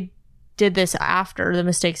 I did this after the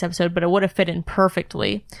mistakes episode, but it would have fit in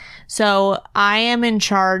perfectly. So I am in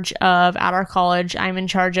charge of, at our college, I'm in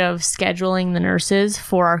charge of scheduling the nurses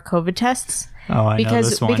for our COVID tests. Oh, I know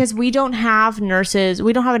this one. Because we don't have nurses,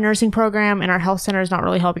 we don't have a nursing program, and our health center is not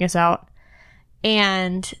really helping us out.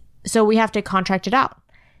 And so we have to contract it out.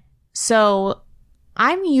 So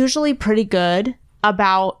I'm usually pretty good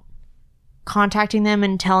about contacting them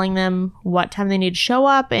and telling them what time they need to show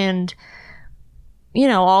up and, you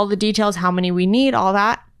know, all the details, how many we need, all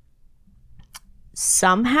that.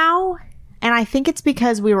 Somehow, and I think it's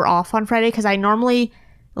because we were off on Friday, because I normally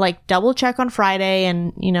like double check on Friday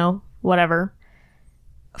and, you know, whatever.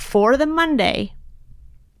 For the Monday,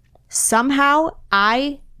 somehow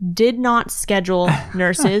I did not schedule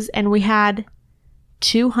nurses and we had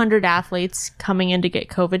 200 athletes coming in to get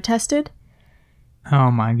COVID tested.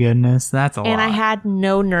 Oh my goodness, that's a lot. And I had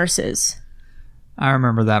no nurses. I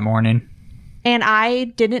remember that morning. And I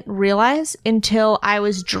didn't realize until I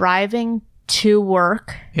was driving to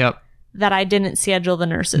work that I didn't schedule the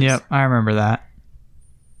nurses. Yep, I remember that.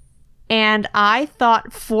 And I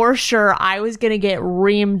thought for sure I was going to get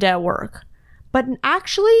reamed at work. But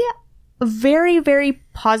actually, very, very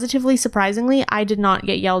positively, surprisingly, I did not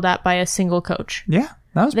get yelled at by a single coach. Yeah,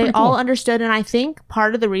 that was pretty cool. They all understood, and I think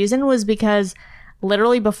part of the reason was because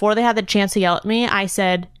literally before they had the chance to yell at me, I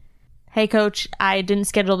said, hey, coach, I didn't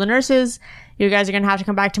schedule the nurses. You guys are going to have to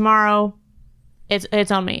come back tomorrow.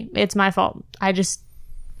 It's on me. It's my fault.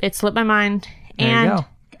 It slipped my mind. There you go.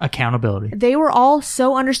 Accountability. They were all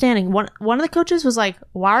so understanding. One of the coaches was like,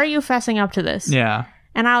 why are you fessing up to this? Yeah.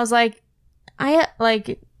 And I was like,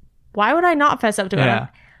 why would I not fess up to it?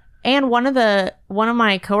 And one of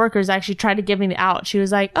my coworkers actually tried to give me the out. She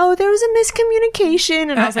was like, oh, there was a miscommunication.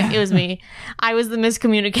 And I was like, it was me. I was the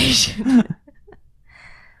miscommunication.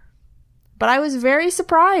 But I was very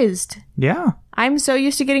surprised. Yeah. I'm so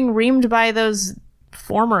used to getting reamed by those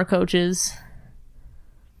former coaches.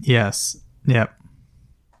 Yes. Yep.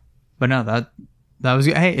 But no, that was,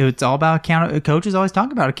 hey, it's all about coaches always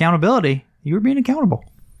talk about accountability. You were being accountable.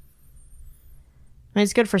 I mean,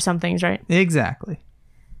 it's good for some things, right? Exactly.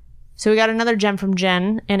 So we got another gem from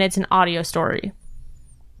Jen, and it's an audio story.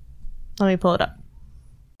 Let me pull it up.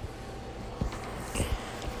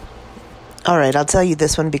 All right, I'll tell you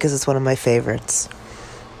this one because it's one of my favorites.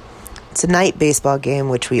 It's a night baseball game,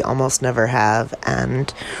 which we almost never have,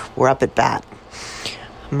 and we're up at bat.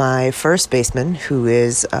 My first baseman, who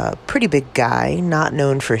is a pretty big guy, not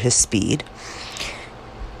known for his speed,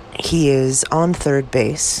 he is on third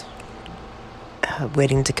base,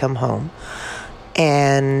 waiting to come home,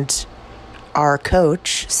 and our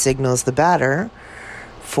coach signals the batter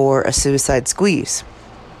for a suicide squeeze.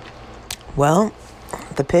 Well,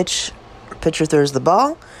 the pitcher throws the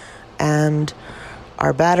ball, and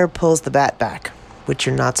our batter pulls the bat back, which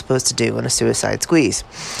you're not supposed to do in a suicide squeeze.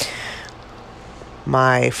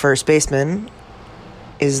 My first baseman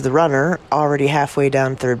is the runner, already halfway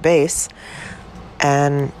down third base,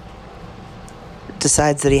 and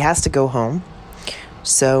decides that he has to go home.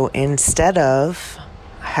 So instead of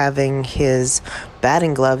having his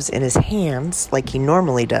batting gloves in his hands like he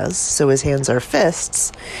normally does, so his hands are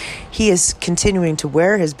fists, he is continuing to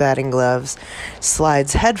wear his batting gloves,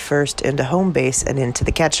 slides headfirst into home base and into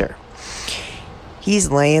the catcher.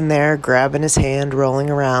 He's laying there, grabbing his hand,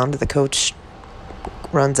 rolling around. The coach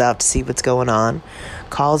runs out to see what's going on,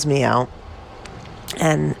 calls me out,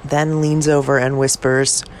 and then leans over and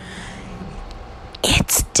whispers,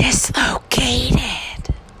 "It's dislocated."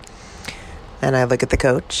 And I look at the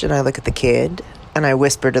coach, and I look at the kid, and I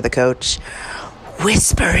whisper to the coach,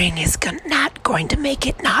 "Whispering is not going to make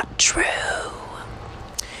it not true."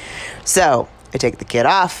 So I take the kid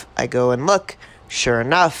off. I go and look. Sure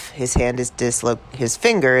enough, his finger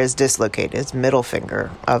is dislocated. His middle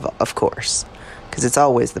finger, of course, because it's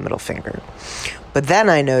always the middle finger. But then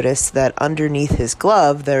I notice that underneath his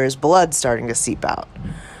glove, there is blood starting to seep out.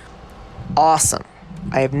 Awesome.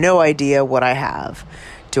 I have no idea what I have.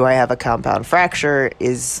 Do I have a compound fracture?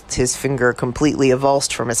 Is his finger completely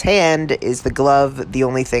avulsed from his hand? Is the glove the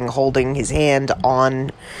only thing holding his hand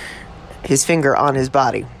on his finger on his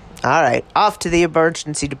body? All right, off to the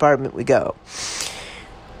emergency department we go.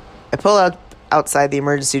 I pull out outside the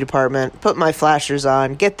emergency department, put my flashers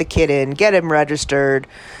on, get the kid in, get him registered,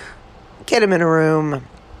 get him in a room.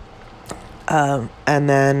 And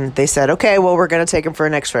then they said, "Okay, well, we're going to take him for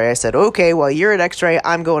an x-ray." I said, "Okay, while you're at x-ray,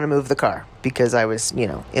 I'm going to move the car," because I was,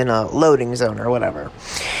 in a loading zone or whatever.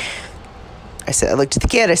 I looked at the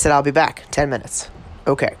kid. I said, "I'll be back. 10 minutes.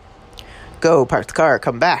 Okay. Go, park the car,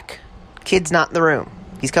 come back. Kid's not in the room.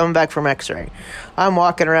 He's coming back from x-ray." I'm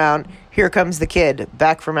walking around. Here comes the kid,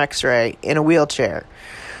 back from x-ray, in a wheelchair.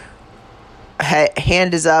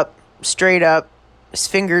 Hand is up, straight up. His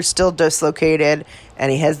finger's still dislocated,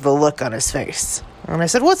 and he has the look on his face. And I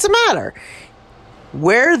said, "What's the matter?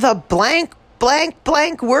 Where the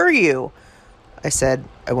blank were you?" I said,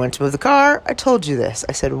 "I went to move the car. I told you this."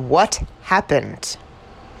 I said, "What happened?"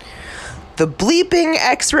 The bleeping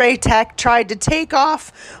x-ray tech tried to take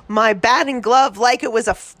off my batting glove like it was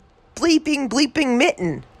a bleeping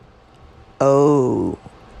mitten. Oh,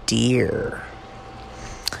 dear.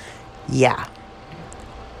 Yeah.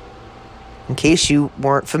 In case you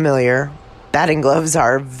weren't familiar, batting gloves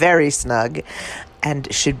are very snug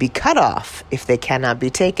and should be cut off if they cannot be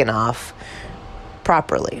taken off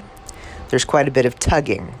properly. There's quite a bit of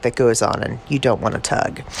tugging that goes on, and you don't want to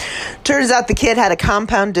tug. Turns out the kid had a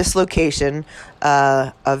compound dislocation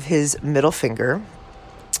of his middle finger,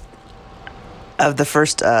 of the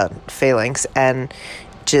first phalanx, and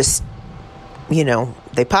just,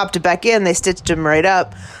 they popped it back in, they stitched him right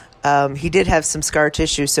up. He did have some scar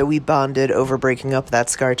tissue, so we bonded over breaking up that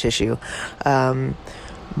scar tissue.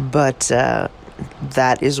 But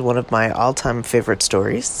that is one of my all-time favorite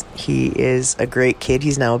stories. He is a great kid.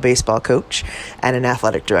 He's now a baseball coach and an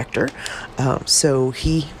athletic director. So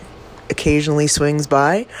he occasionally swings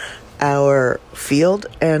by our field,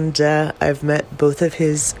 and I've met both of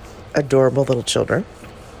his adorable little children.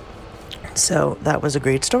 So that was a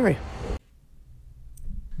great story.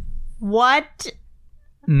 What?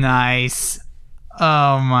 Nice.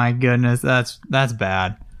 Oh my goodness, that's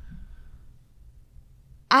bad.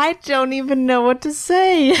 I don't even know what to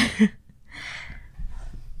say.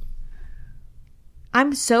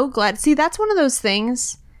 I'm so glad. See, that's one of those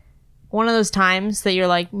things, one of those times that you're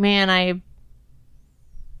like, man,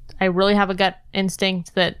 I really have a gut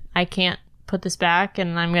instinct that I can't put this back,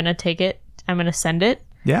 and I'm going to take it. I'm going to send it.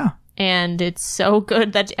 Yeah. And it's so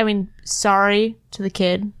good that, sorry to the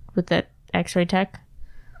kid with that x-ray tech.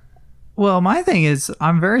 Well, my thing is,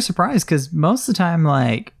 I'm very surprised because most of the time,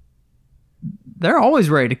 they're always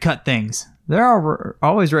ready to cut things. They're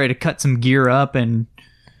always ready to cut some gear up and...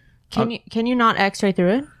 Can you not x-ray through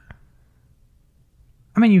it?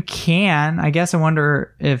 You can. I guess I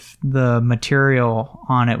wonder if the material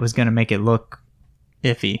on it was going to make it look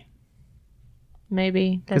iffy.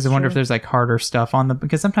 Maybe. Because I wonder if there's harder stuff on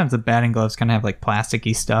because sometimes the batting gloves kind of have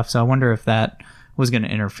plasticky stuff. So I wonder if that was going to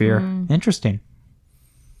interfere. Interesting.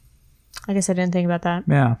 I guess I didn't think about that.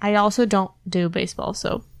 Yeah. I also don't do baseball,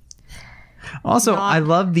 so... Also, I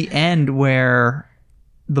love the end where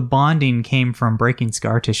the bonding came from breaking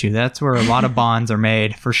scar tissue. That's where a lot of bonds are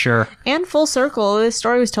made, for sure. And full circle. This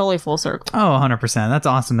story was totally full circle. Oh, 100%. That's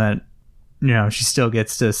awesome that, she still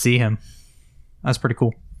gets to see him. That's pretty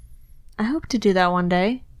cool. I hope to do that one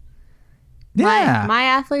day. Yeah. My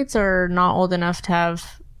athletes are not old enough to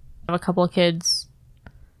have a couple of kids.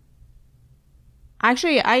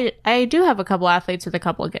 Actually, I do have a couple athletes with a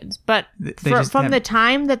couple of kids, but from the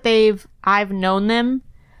time that I've known them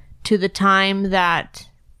to the time that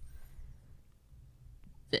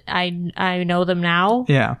I know them now.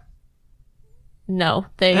 Yeah. No,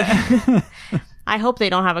 I hope they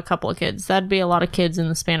don't have a couple of kids. That'd be a lot of kids in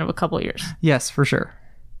the span of a couple of years. Yes, for sure.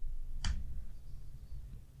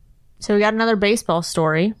 So we got another baseball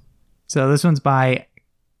story. So this one's by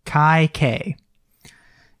Kai K.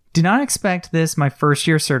 Did not expect this my first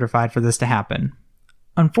year certified for this to happen.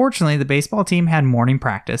 Unfortunately, the baseball team had morning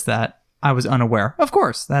practice that I was unaware. Of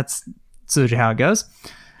course, that's usually how it goes.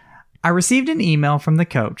 I received an email from the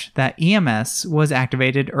coach that EMS was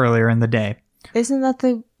activated earlier in the day. Isn't that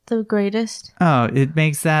the greatest? Oh, it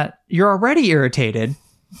makes that you're already irritated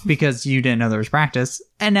because you didn't know there was practice,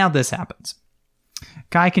 and now this happens.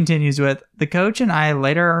 Kai continues with, the coach and I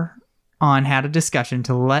later on had a discussion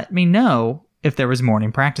to let me know if there was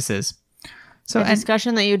morning practices. So a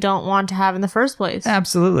discussion that you don't want to have in the first place.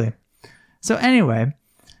 Absolutely. So anyway,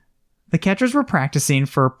 the catchers were practicing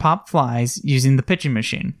for pop flies using the pitching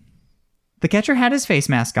machine. The catcher had his face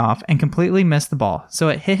mask off and completely missed the ball, so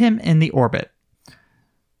it hit him in the orbit.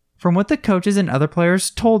 From what the coaches and other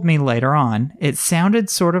players told me later on, it sounded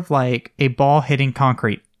sort of like a ball hitting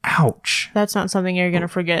concrete. Ouch. That's not something you're going to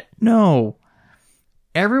forget. No.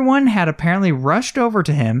 Everyone had apparently rushed over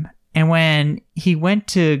to him, and when he went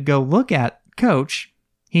to go look at Coach,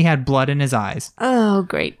 he had blood in his eyes. Oh,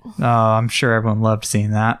 great. Oh, I'm sure everyone loved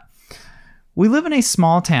seeing that. We live in a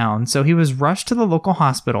small town, so he was rushed to the local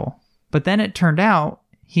hospital. But then it turned out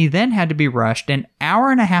he then had to be rushed an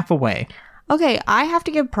hour and a half away. Okay, I have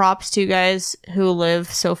to give props to you guys who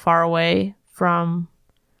live so far away from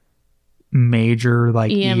major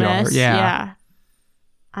EMS. ER. Yeah.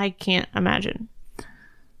 I can't imagine.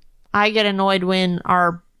 I get annoyed when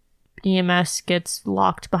our EMS gets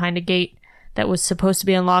locked behind a gate that was supposed to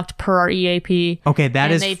be unlocked per our EAP. Okay,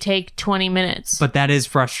 and they take 20 minutes. But that is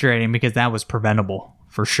frustrating because that was preventable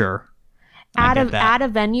for sure. At a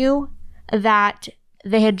venue that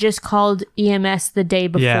they had just called EMS the day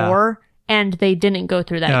before, and they didn't go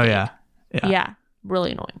through that. Oh, gate. Yeah,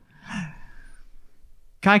 really annoying.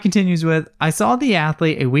 Kai continues with, I saw the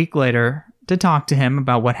athlete a week later to talk to him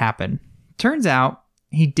about what happened. Turns out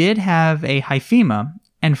he did have a hyphema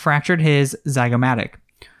and fractured his zygomatic,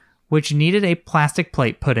 which needed a plastic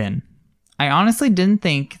plate put in. I honestly didn't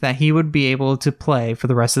think that he would be able to play for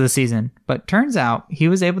the rest of the season, but turns out he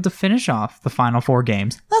was able to finish off the final 4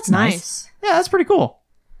 games. That's nice. Yeah, that's pretty cool.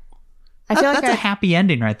 I feel like that's a happy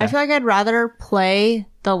ending right there. I feel like I'd rather play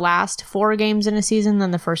the last 4 games in a season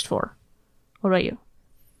than the first 4. What about you?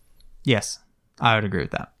 Yes, I would agree with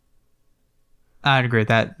that. I'd agree with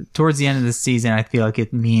that. Towards the end of the season, I feel like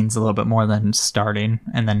it means a little bit more than starting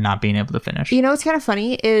and then not being able to finish. You know what's kind of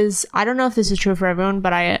funny is, I don't know if this is true for everyone,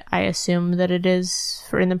 but I assume that it is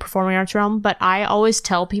for in the performing arts realm, but I always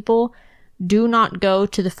tell people, do not go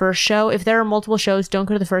to the first show. If there are multiple shows, don't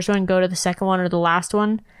go to the first one, go to the second one or the last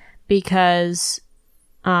one, because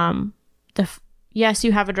yes,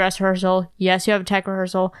 you have a dress rehearsal, yes, you have a tech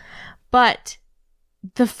rehearsal, but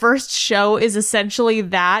the first show is essentially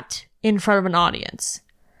that in front of an audience.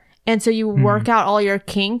 And so you work out all your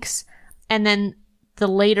kinks, and then the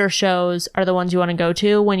later shows are the ones you want to go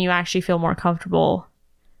to when you actually feel more comfortable.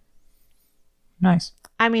 Nice.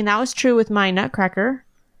 I mean, that was true with my Nutcracker.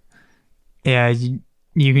 Yeah,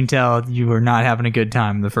 you can tell you were not having a good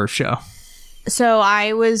time the first show. So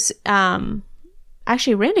I was,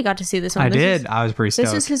 actually, Randy got to see this one. I was pretty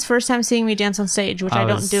stoked. This is his first time seeing me dance on stage, which I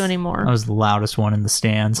don't do anymore. I was the loudest one in the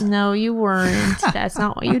stands. No, you weren't. That's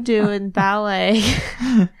not what you do in ballet.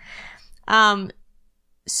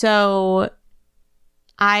 So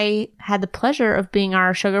I had the pleasure of being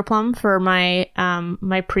our sugar plum for my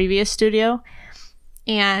my previous studio,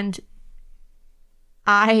 and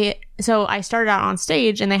I started out on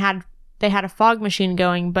stage, and they had a fog machine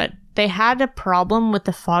going, but they had a problem with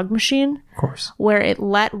the fog machine. Of course. Where it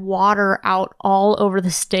let water out all over the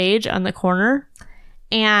stage on the corner.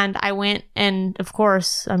 And I went, and of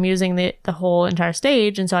course, I'm using the whole entire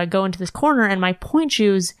stage. And so I go into this corner, and my point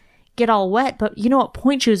shoes get all wet. But you know what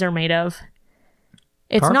point shoes are made of?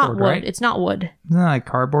 It's cardboard, not wood. right? It's not wood. Isn't that like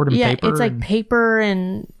cardboard and paper? Yeah, it's like paper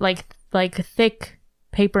and like thick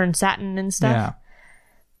paper and satin and stuff.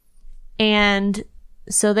 Yeah. And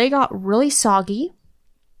so they got really soggy.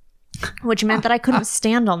 which meant that I couldn't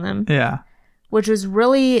stand on them, Yeah. which was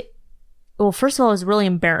really, well, first of all, it was really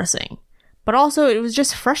embarrassing. But also, it was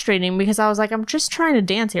just frustrating because I was like, I'm just trying to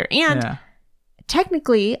dance here. And Yeah.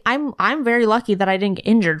 technically, I'm very lucky that I didn't get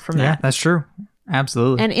injured from Yeah, that. that's true.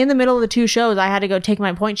 Absolutely. And in the middle of the 2 shows, I had to go take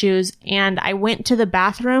my point shoes, and I went to the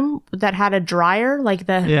bathroom that had a dryer, like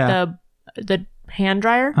the hand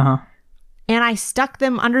dryer, Uh-huh. and I stuck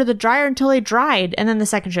them under the dryer until they dried, and then the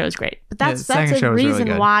second show was great. But Yeah, that's the second a show was really reason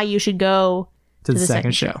good. why you should go To the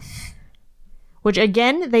second show. Which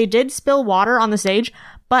again, they did spill water on the stage,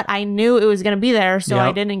 but I knew it was going to be there, so I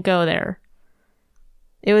Yep. didn't go there.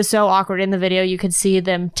 It was so awkward in the video. You could see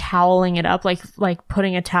them toweling it up, like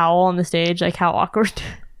putting a towel on the stage. Like, how awkward.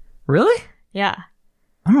 Really? Yeah.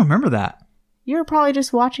 I don't remember that. You were probably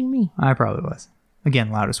just watching me. I probably was.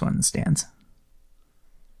 Again, loudest one in the stands.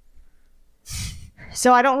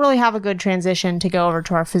 So I don't really have a good transition to go over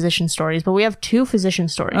to our physician stories, but we have 2 physician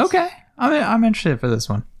stories. Okay. I'm interested for this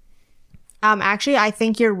one. Actually, I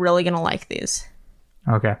think you're really going to like these.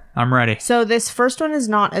 Okay. I'm ready. So this first one is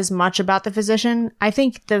not as much about the physician. I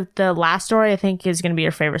think the last story, I think, is going to be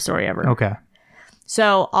your favorite story ever. Okay.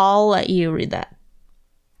 So I'll let you read that.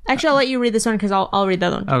 Actually, I'll let you read this one because I'll read the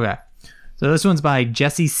other one. Okay. So this one's by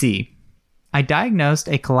Jesse C. I diagnosed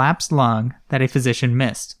a collapsed lung that a physician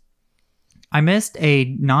missed. I missed a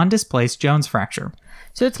non-displaced Jones fracture.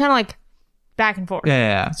 So it's kind of like back and forth.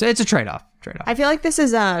 Yeah. So it's a trade-off. I feel like this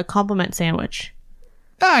is a compliment sandwich.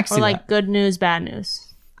 Oh, I can Or see like that. good news, bad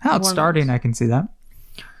news. How it's one of starting, I can see that.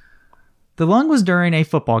 The lung was during a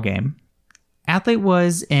football game. Athlete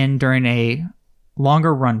was in during a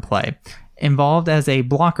longer run play, involved as a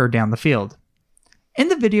blocker down the field. In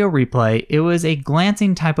the video replay, it was a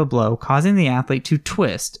glancing type of blow causing the athlete to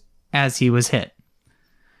twist as he was hit.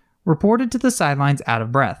 Reported to the sidelines out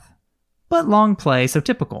of breath, but long play, so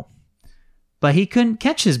typical. But he couldn't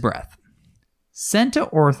catch his breath. Sent to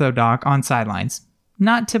ortho doc on sidelines.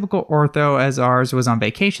 Not typical ortho, as ours was on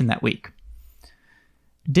vacation that week.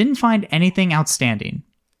 Didn't find anything outstanding.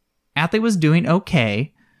 Athlete was doing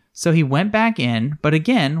okay, so he went back in, but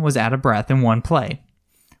again was out of breath in one play.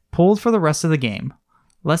 Pulled for the rest of the game.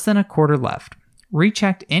 Less than a quarter left.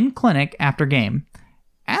 Rechecked in clinic after game.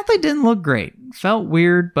 Athlete didn't look great. Felt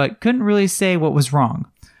weird, but couldn't really say what was wrong.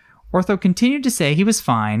 Ortho continued to say he was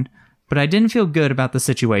fine, but I didn't feel good about the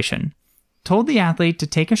situation. Told the athlete to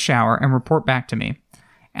take a shower and report back to me.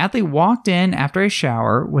 Athlete walked in after a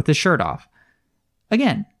shower with his shirt off.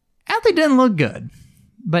 Again, athlete didn't look good.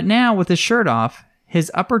 But now with his shirt off, his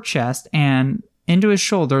upper chest and into his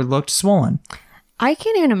shoulder looked swollen. I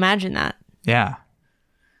can't even imagine that. Yeah.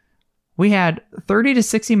 We had 30 to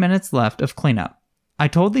 60 minutes left of cleanup. I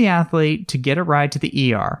told the athlete to get a ride to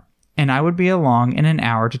the ER, and I would be along in an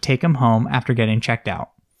hour to take him home after getting checked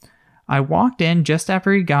out. I walked in just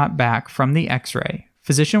after he got back from the x-ray.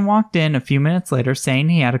 Physician walked in a few minutes later saying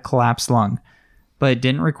he had a collapsed lung, but it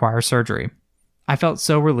didn't require surgery. I felt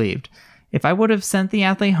so relieved. If I would have sent the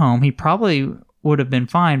athlete home, he probably would have been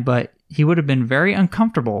fine, but he would have been very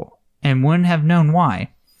uncomfortable and wouldn't have known why.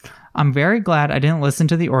 I'm very glad I didn't listen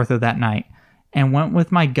to the ortho that night and went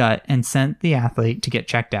with my gut and sent the athlete to get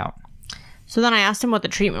checked out. So then I asked him what the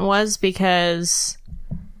treatment was because,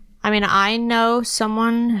 I mean, I know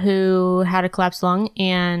someone who had a collapsed lung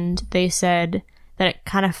and they said that it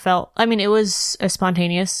kind of felt, I mean, it was a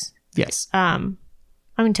spontaneous. Yes. I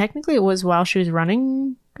mean, technically it was while she was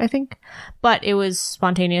running, I think, but it was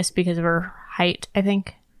spontaneous because of her height, I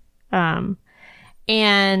think.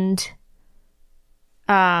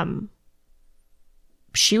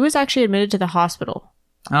 She was actually admitted to the hospital.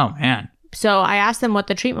 Oh, man. So I asked them what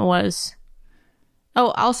the treatment was.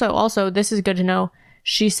 Oh, also, this is good to know.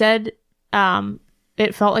 She said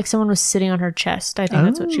it felt like someone was sitting on her chest. I think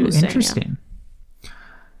that's what she was saying. Interesting.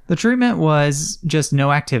 The treatment was just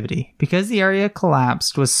no activity. Because the area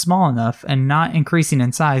collapsed was small enough and not increasing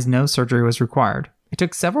in size, no surgery was required. It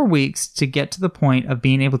took several weeks to get to the point of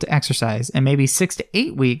being able to exercise and maybe 6 to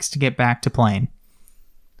 8 weeks to get back to playing.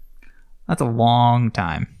 That's a long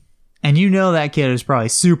time. And you know that kid was probably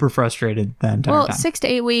super frustrated the entire Well, time. 6 to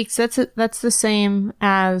 8 weeks, that's the same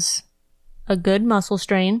as a good muscle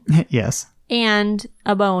strain Yes. and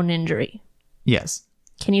a bone injury. Yes.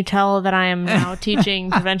 Can you tell that I am now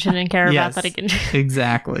teaching prevention and care of Yes. athletic injury?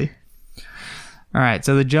 Exactly. All right,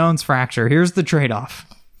 so the Jones fracture. Here's the trade-off.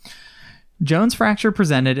 Jones fracture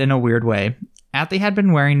presented in a weird way. Athlete had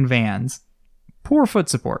been wearing Vans, poor foot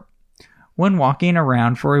support, when walking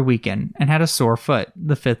around for a weekend and had a sore foot,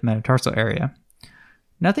 the fifth metatarsal area.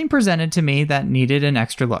 Nothing presented to me that needed an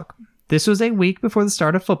extra look. This was a week before the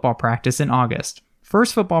start of football practice in August.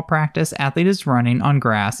 First football practice, athlete is running on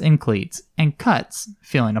grass in cleats and cuts,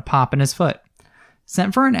 feeling a pop in his foot.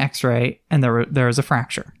 Sent for an x-ray, and there is a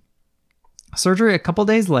fracture. Surgery a couple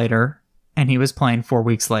days later, and he was playing 4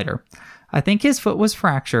 weeks later. I think his foot was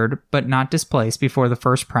fractured, but not displaced before the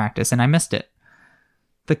first practice, and I missed it.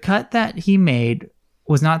 The cut that he made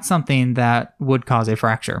was not something that would cause a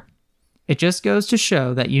fracture. It just goes to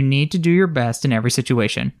show that you need to do your best in every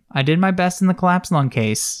situation. I did my best in the collapsed lung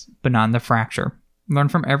case, but not in the fracture. Learn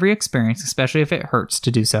from every experience, especially if it hurts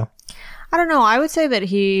to do so. I don't know. I would say that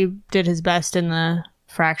he did his best in the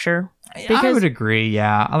fracture. I would agree,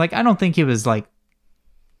 yeah. I don't think he was like...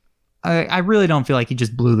 I really don't feel like he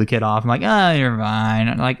just blew the kid off. I'm like, oh, you're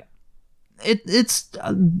fine. Like, it's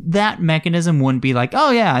that mechanism wouldn't be like,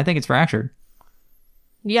 oh, yeah, I think it's fractured.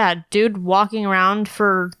 Yeah, dude walking around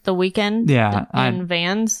for the weekend in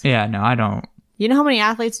vans. Yeah, no, I don't. You know how many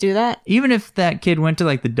athletes do that? Even if that kid went to,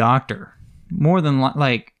 like, the doctor, more than,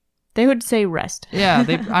 like... They would say rest. Yeah,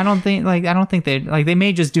 I don't think they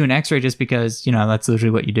may just do an x-ray just because, you know, that's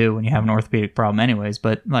usually what you do when you have an orthopedic problem anyways.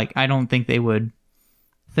 But, like, I don't think they would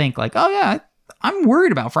think, like, oh, yeah, I'm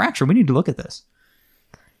worried about fracture. We need to look at this.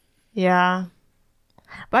 Yeah.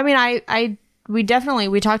 But, I mean, we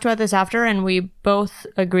talked about this after, and we both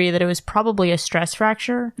agree that it was probably a stress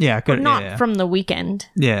fracture. Yeah, not from the weekend.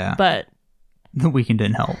 Yeah. But the weekend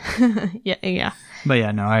didn't help. Yeah. But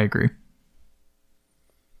yeah, no, I agree.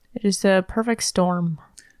 It is a perfect storm.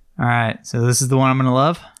 All right. So this is the one I'm going to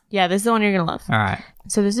love? Yeah, this is the one you're going to love. All right.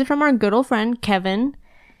 So this is from our good old friend, Kevin.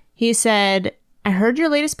 He said, I heard your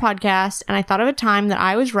latest podcast, and I thought of a time that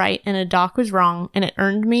I was right and a doc was wrong, and it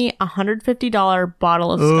earned me a $150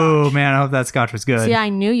 bottle of scotch. Oh, man, I hope that scotch was good. See, I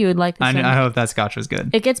knew you would like this one. I hope that scotch was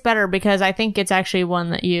good. It gets better because I think it's actually one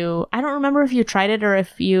that I don't remember if you tried it or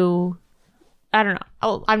if you... I don't know.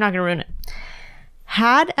 Oh, I'm not going to ruin it.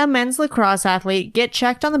 Had a men's lacrosse athlete get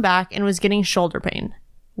checked on the back and was getting shoulder pain.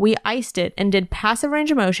 We iced it and did passive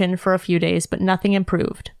range of motion for a few days, but nothing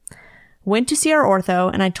improved. Went to see our ortho,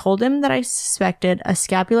 and I told him that I suspected a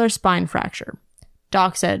scapular spine fracture.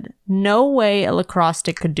 Doc said, no way a lacrosse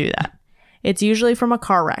stick could do that. It's usually from a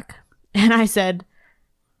car wreck. And I said,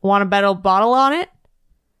 want to bet a bottle on it?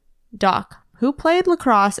 Doc, who played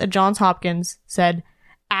lacrosse at Johns Hopkins, said,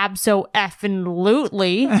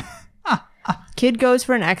 abso-effing-lutely. Kid goes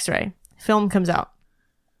for an x-ray. Film comes out.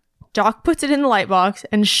 Doc puts it in the light box,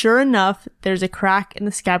 and sure enough, there's a crack in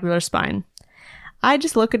the scapular spine. I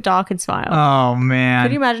just look at Doc and smile. Oh, man.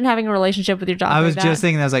 Could you imagine having a relationship with your doc I was like that? just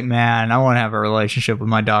thinking, I was like, man, I want to have a relationship with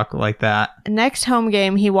my doc like that. Next home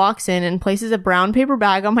game, he walks in and places a brown paper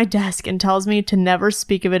bag on my desk and tells me to never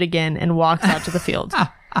speak of it again and walks out to the field.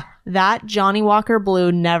 That Johnny Walker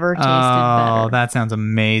Blue never tasted better. Oh, that sounds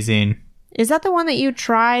amazing. Is that the one that you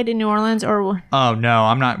tried in New Orleans? Or? Oh, no,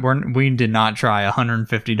 I'm not. We did not try a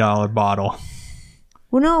 $150 bottle.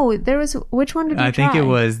 Well, no, there was. Which one did you try? I think it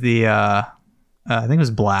was the, I think it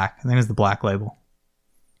was black. I think it was the black label.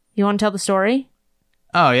 You want to tell the story?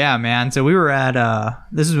 Oh, yeah, man. So we were at,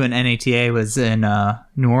 this is when NATA was in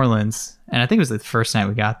New Orleans. And I think it was the first night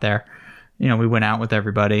we got there. You know, we went out with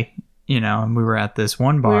everybody, you know, and we were at this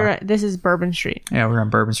one bar. This is Bourbon Street. Yeah, we were on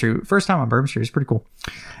Bourbon Street. First time on Bourbon Street. It was pretty cool.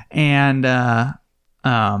 And I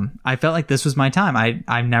felt like this was my time.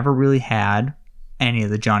 I've never really had any of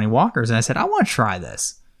the Johnny Walkers. And I said, I want to try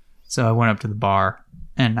this. So I went up to the bar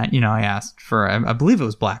and, I asked for, I believe it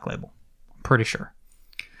was Black Label. I'm pretty sure.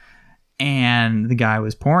 And the guy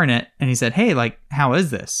was pouring it and he said, hey, like, how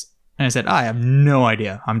is this? And I said, I have no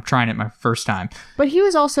idea. I'm trying it my first time. But he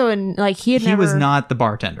was also he was not the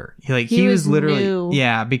bartender. He was literally, new.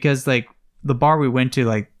 Yeah, because like the bar we went to,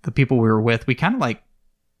 like the people we were with, we kind of like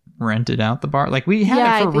rented out the bar. Like we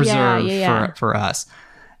had it for reserve for us.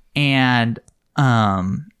 And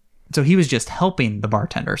so he was just helping the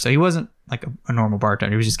bartender. So he wasn't like a normal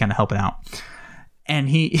bartender. He was just kind of helping out. And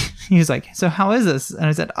he was like, so how is this? And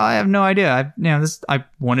I said, I have no idea. I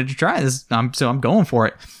wanted to try this. So I'm going for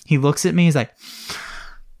it. He looks at me. He's like,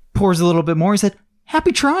 pours a little bit more. He said,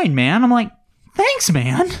 happy trying, man. I'm like, thanks,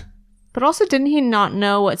 man. But also, didn't he not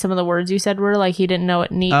know what some of the words you said were? Like, he didn't know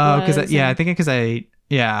what neat was?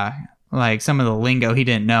 Like some of the lingo he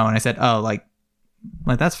didn't know. And I said, oh, like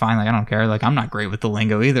that's fine. Like, I don't care. Like, I'm not great with the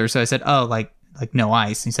lingo either. So I said, oh, like no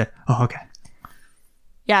ice. And he said, oh, okay.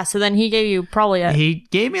 Yeah, so then he gave you probably He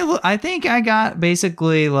gave me a little... I think I got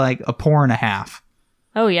basically like a pour and a half.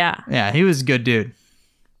 Oh, yeah. Yeah, he was a good dude.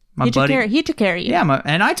 He took care of you. Yeah,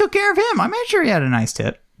 and I took care of him. I made sure he had a nice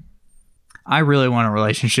tip. I really want a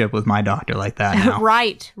relationship with my doctor like that now.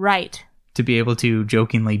 Right. To be able to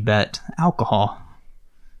jokingly bet alcohol.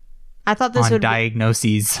 I thought this on would.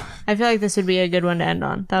 diagnoses. I feel like this would be a good one to end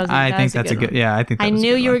on. I think that's a good. one. Yeah, I think that I was a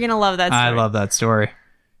knew good you one. were gonna love that story. I love that story.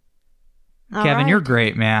 All Kevin, right. you're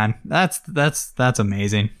great, man. That's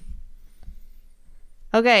amazing.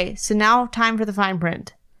 Okay, so now time for the fine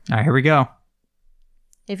print. All right, here we go.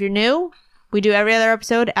 If you're new, we do every other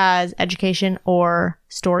episode as education or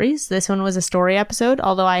stories. This one was a story episode,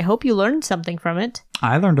 although I hope you learned something from it.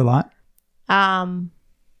 I learned a lot.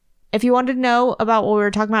 If you wanted to know about what we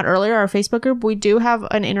were talking about earlier, our Facebook group, we do have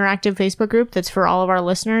an interactive Facebook group that's for all of our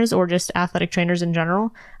listeners or just athletic trainers in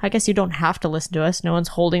general. I guess you don't have to listen to us. No one's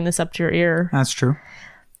holding this up to your ear. That's true.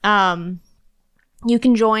 You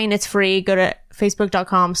can join. It's free. Go to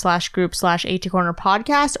facebook.com/group/AT Corner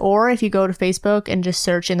podcast. Or if you go to Facebook and just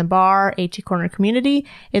search in the bar, AT Corner community,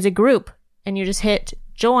 it's a group and you just hit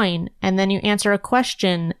join and then you answer a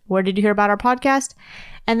question. Where did you hear about our podcast?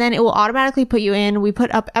 And then it will automatically put you in. We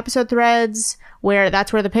put up episode threads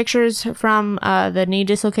that's where the pictures from the knee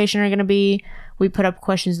dislocation are going to be. We put up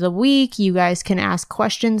questions of the week. You guys can ask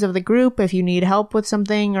questions of the group if you need help with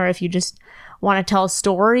something, or if you just want to tell a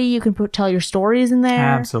story, you can tell your stories in there.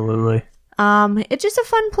 Absolutely. It's just a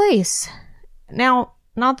fun place. Now,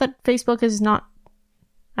 not that Facebook is not,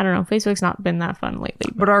 I don't know, Facebook's not been that fun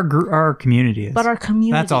lately. But our community is. But our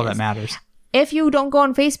community That's all is. that matters. If you don't go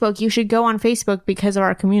on Facebook, you should go on Facebook because of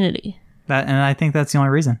our community. And I think that's the only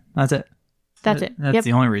reason. That's it. That's it. That's Yep.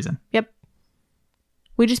 the only reason. Yep.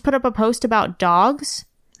 We just put up a post about dogs.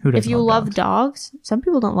 Who doesn't If you love dogs, some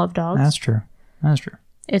people don't love dogs. That's true. That's true.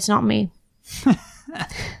 It's not me.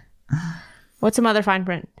 What's some other fine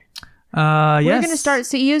print? Yes. We're going to start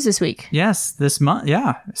CEUs this week. Yes, this month.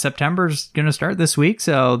 Yeah, September's going to start this week,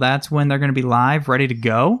 so that's when they're going to be live, ready to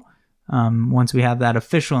go. Once we have that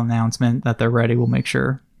official announcement that they're ready, we'll make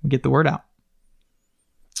sure we get the word out.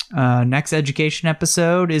 Next education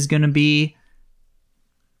episode is going to be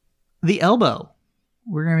the elbow.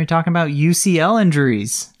 We're going to be talking about UCL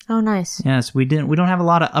injuries. Oh, nice. Yes, we don't have a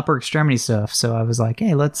lot of upper extremity stuff, so I was like,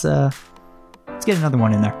 hey, let's get another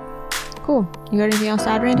one in there. Cool. You got anything else to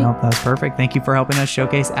add, Randy? Nope, that was perfect. Thank you for helping us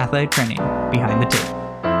showcase athletic training behind the tape.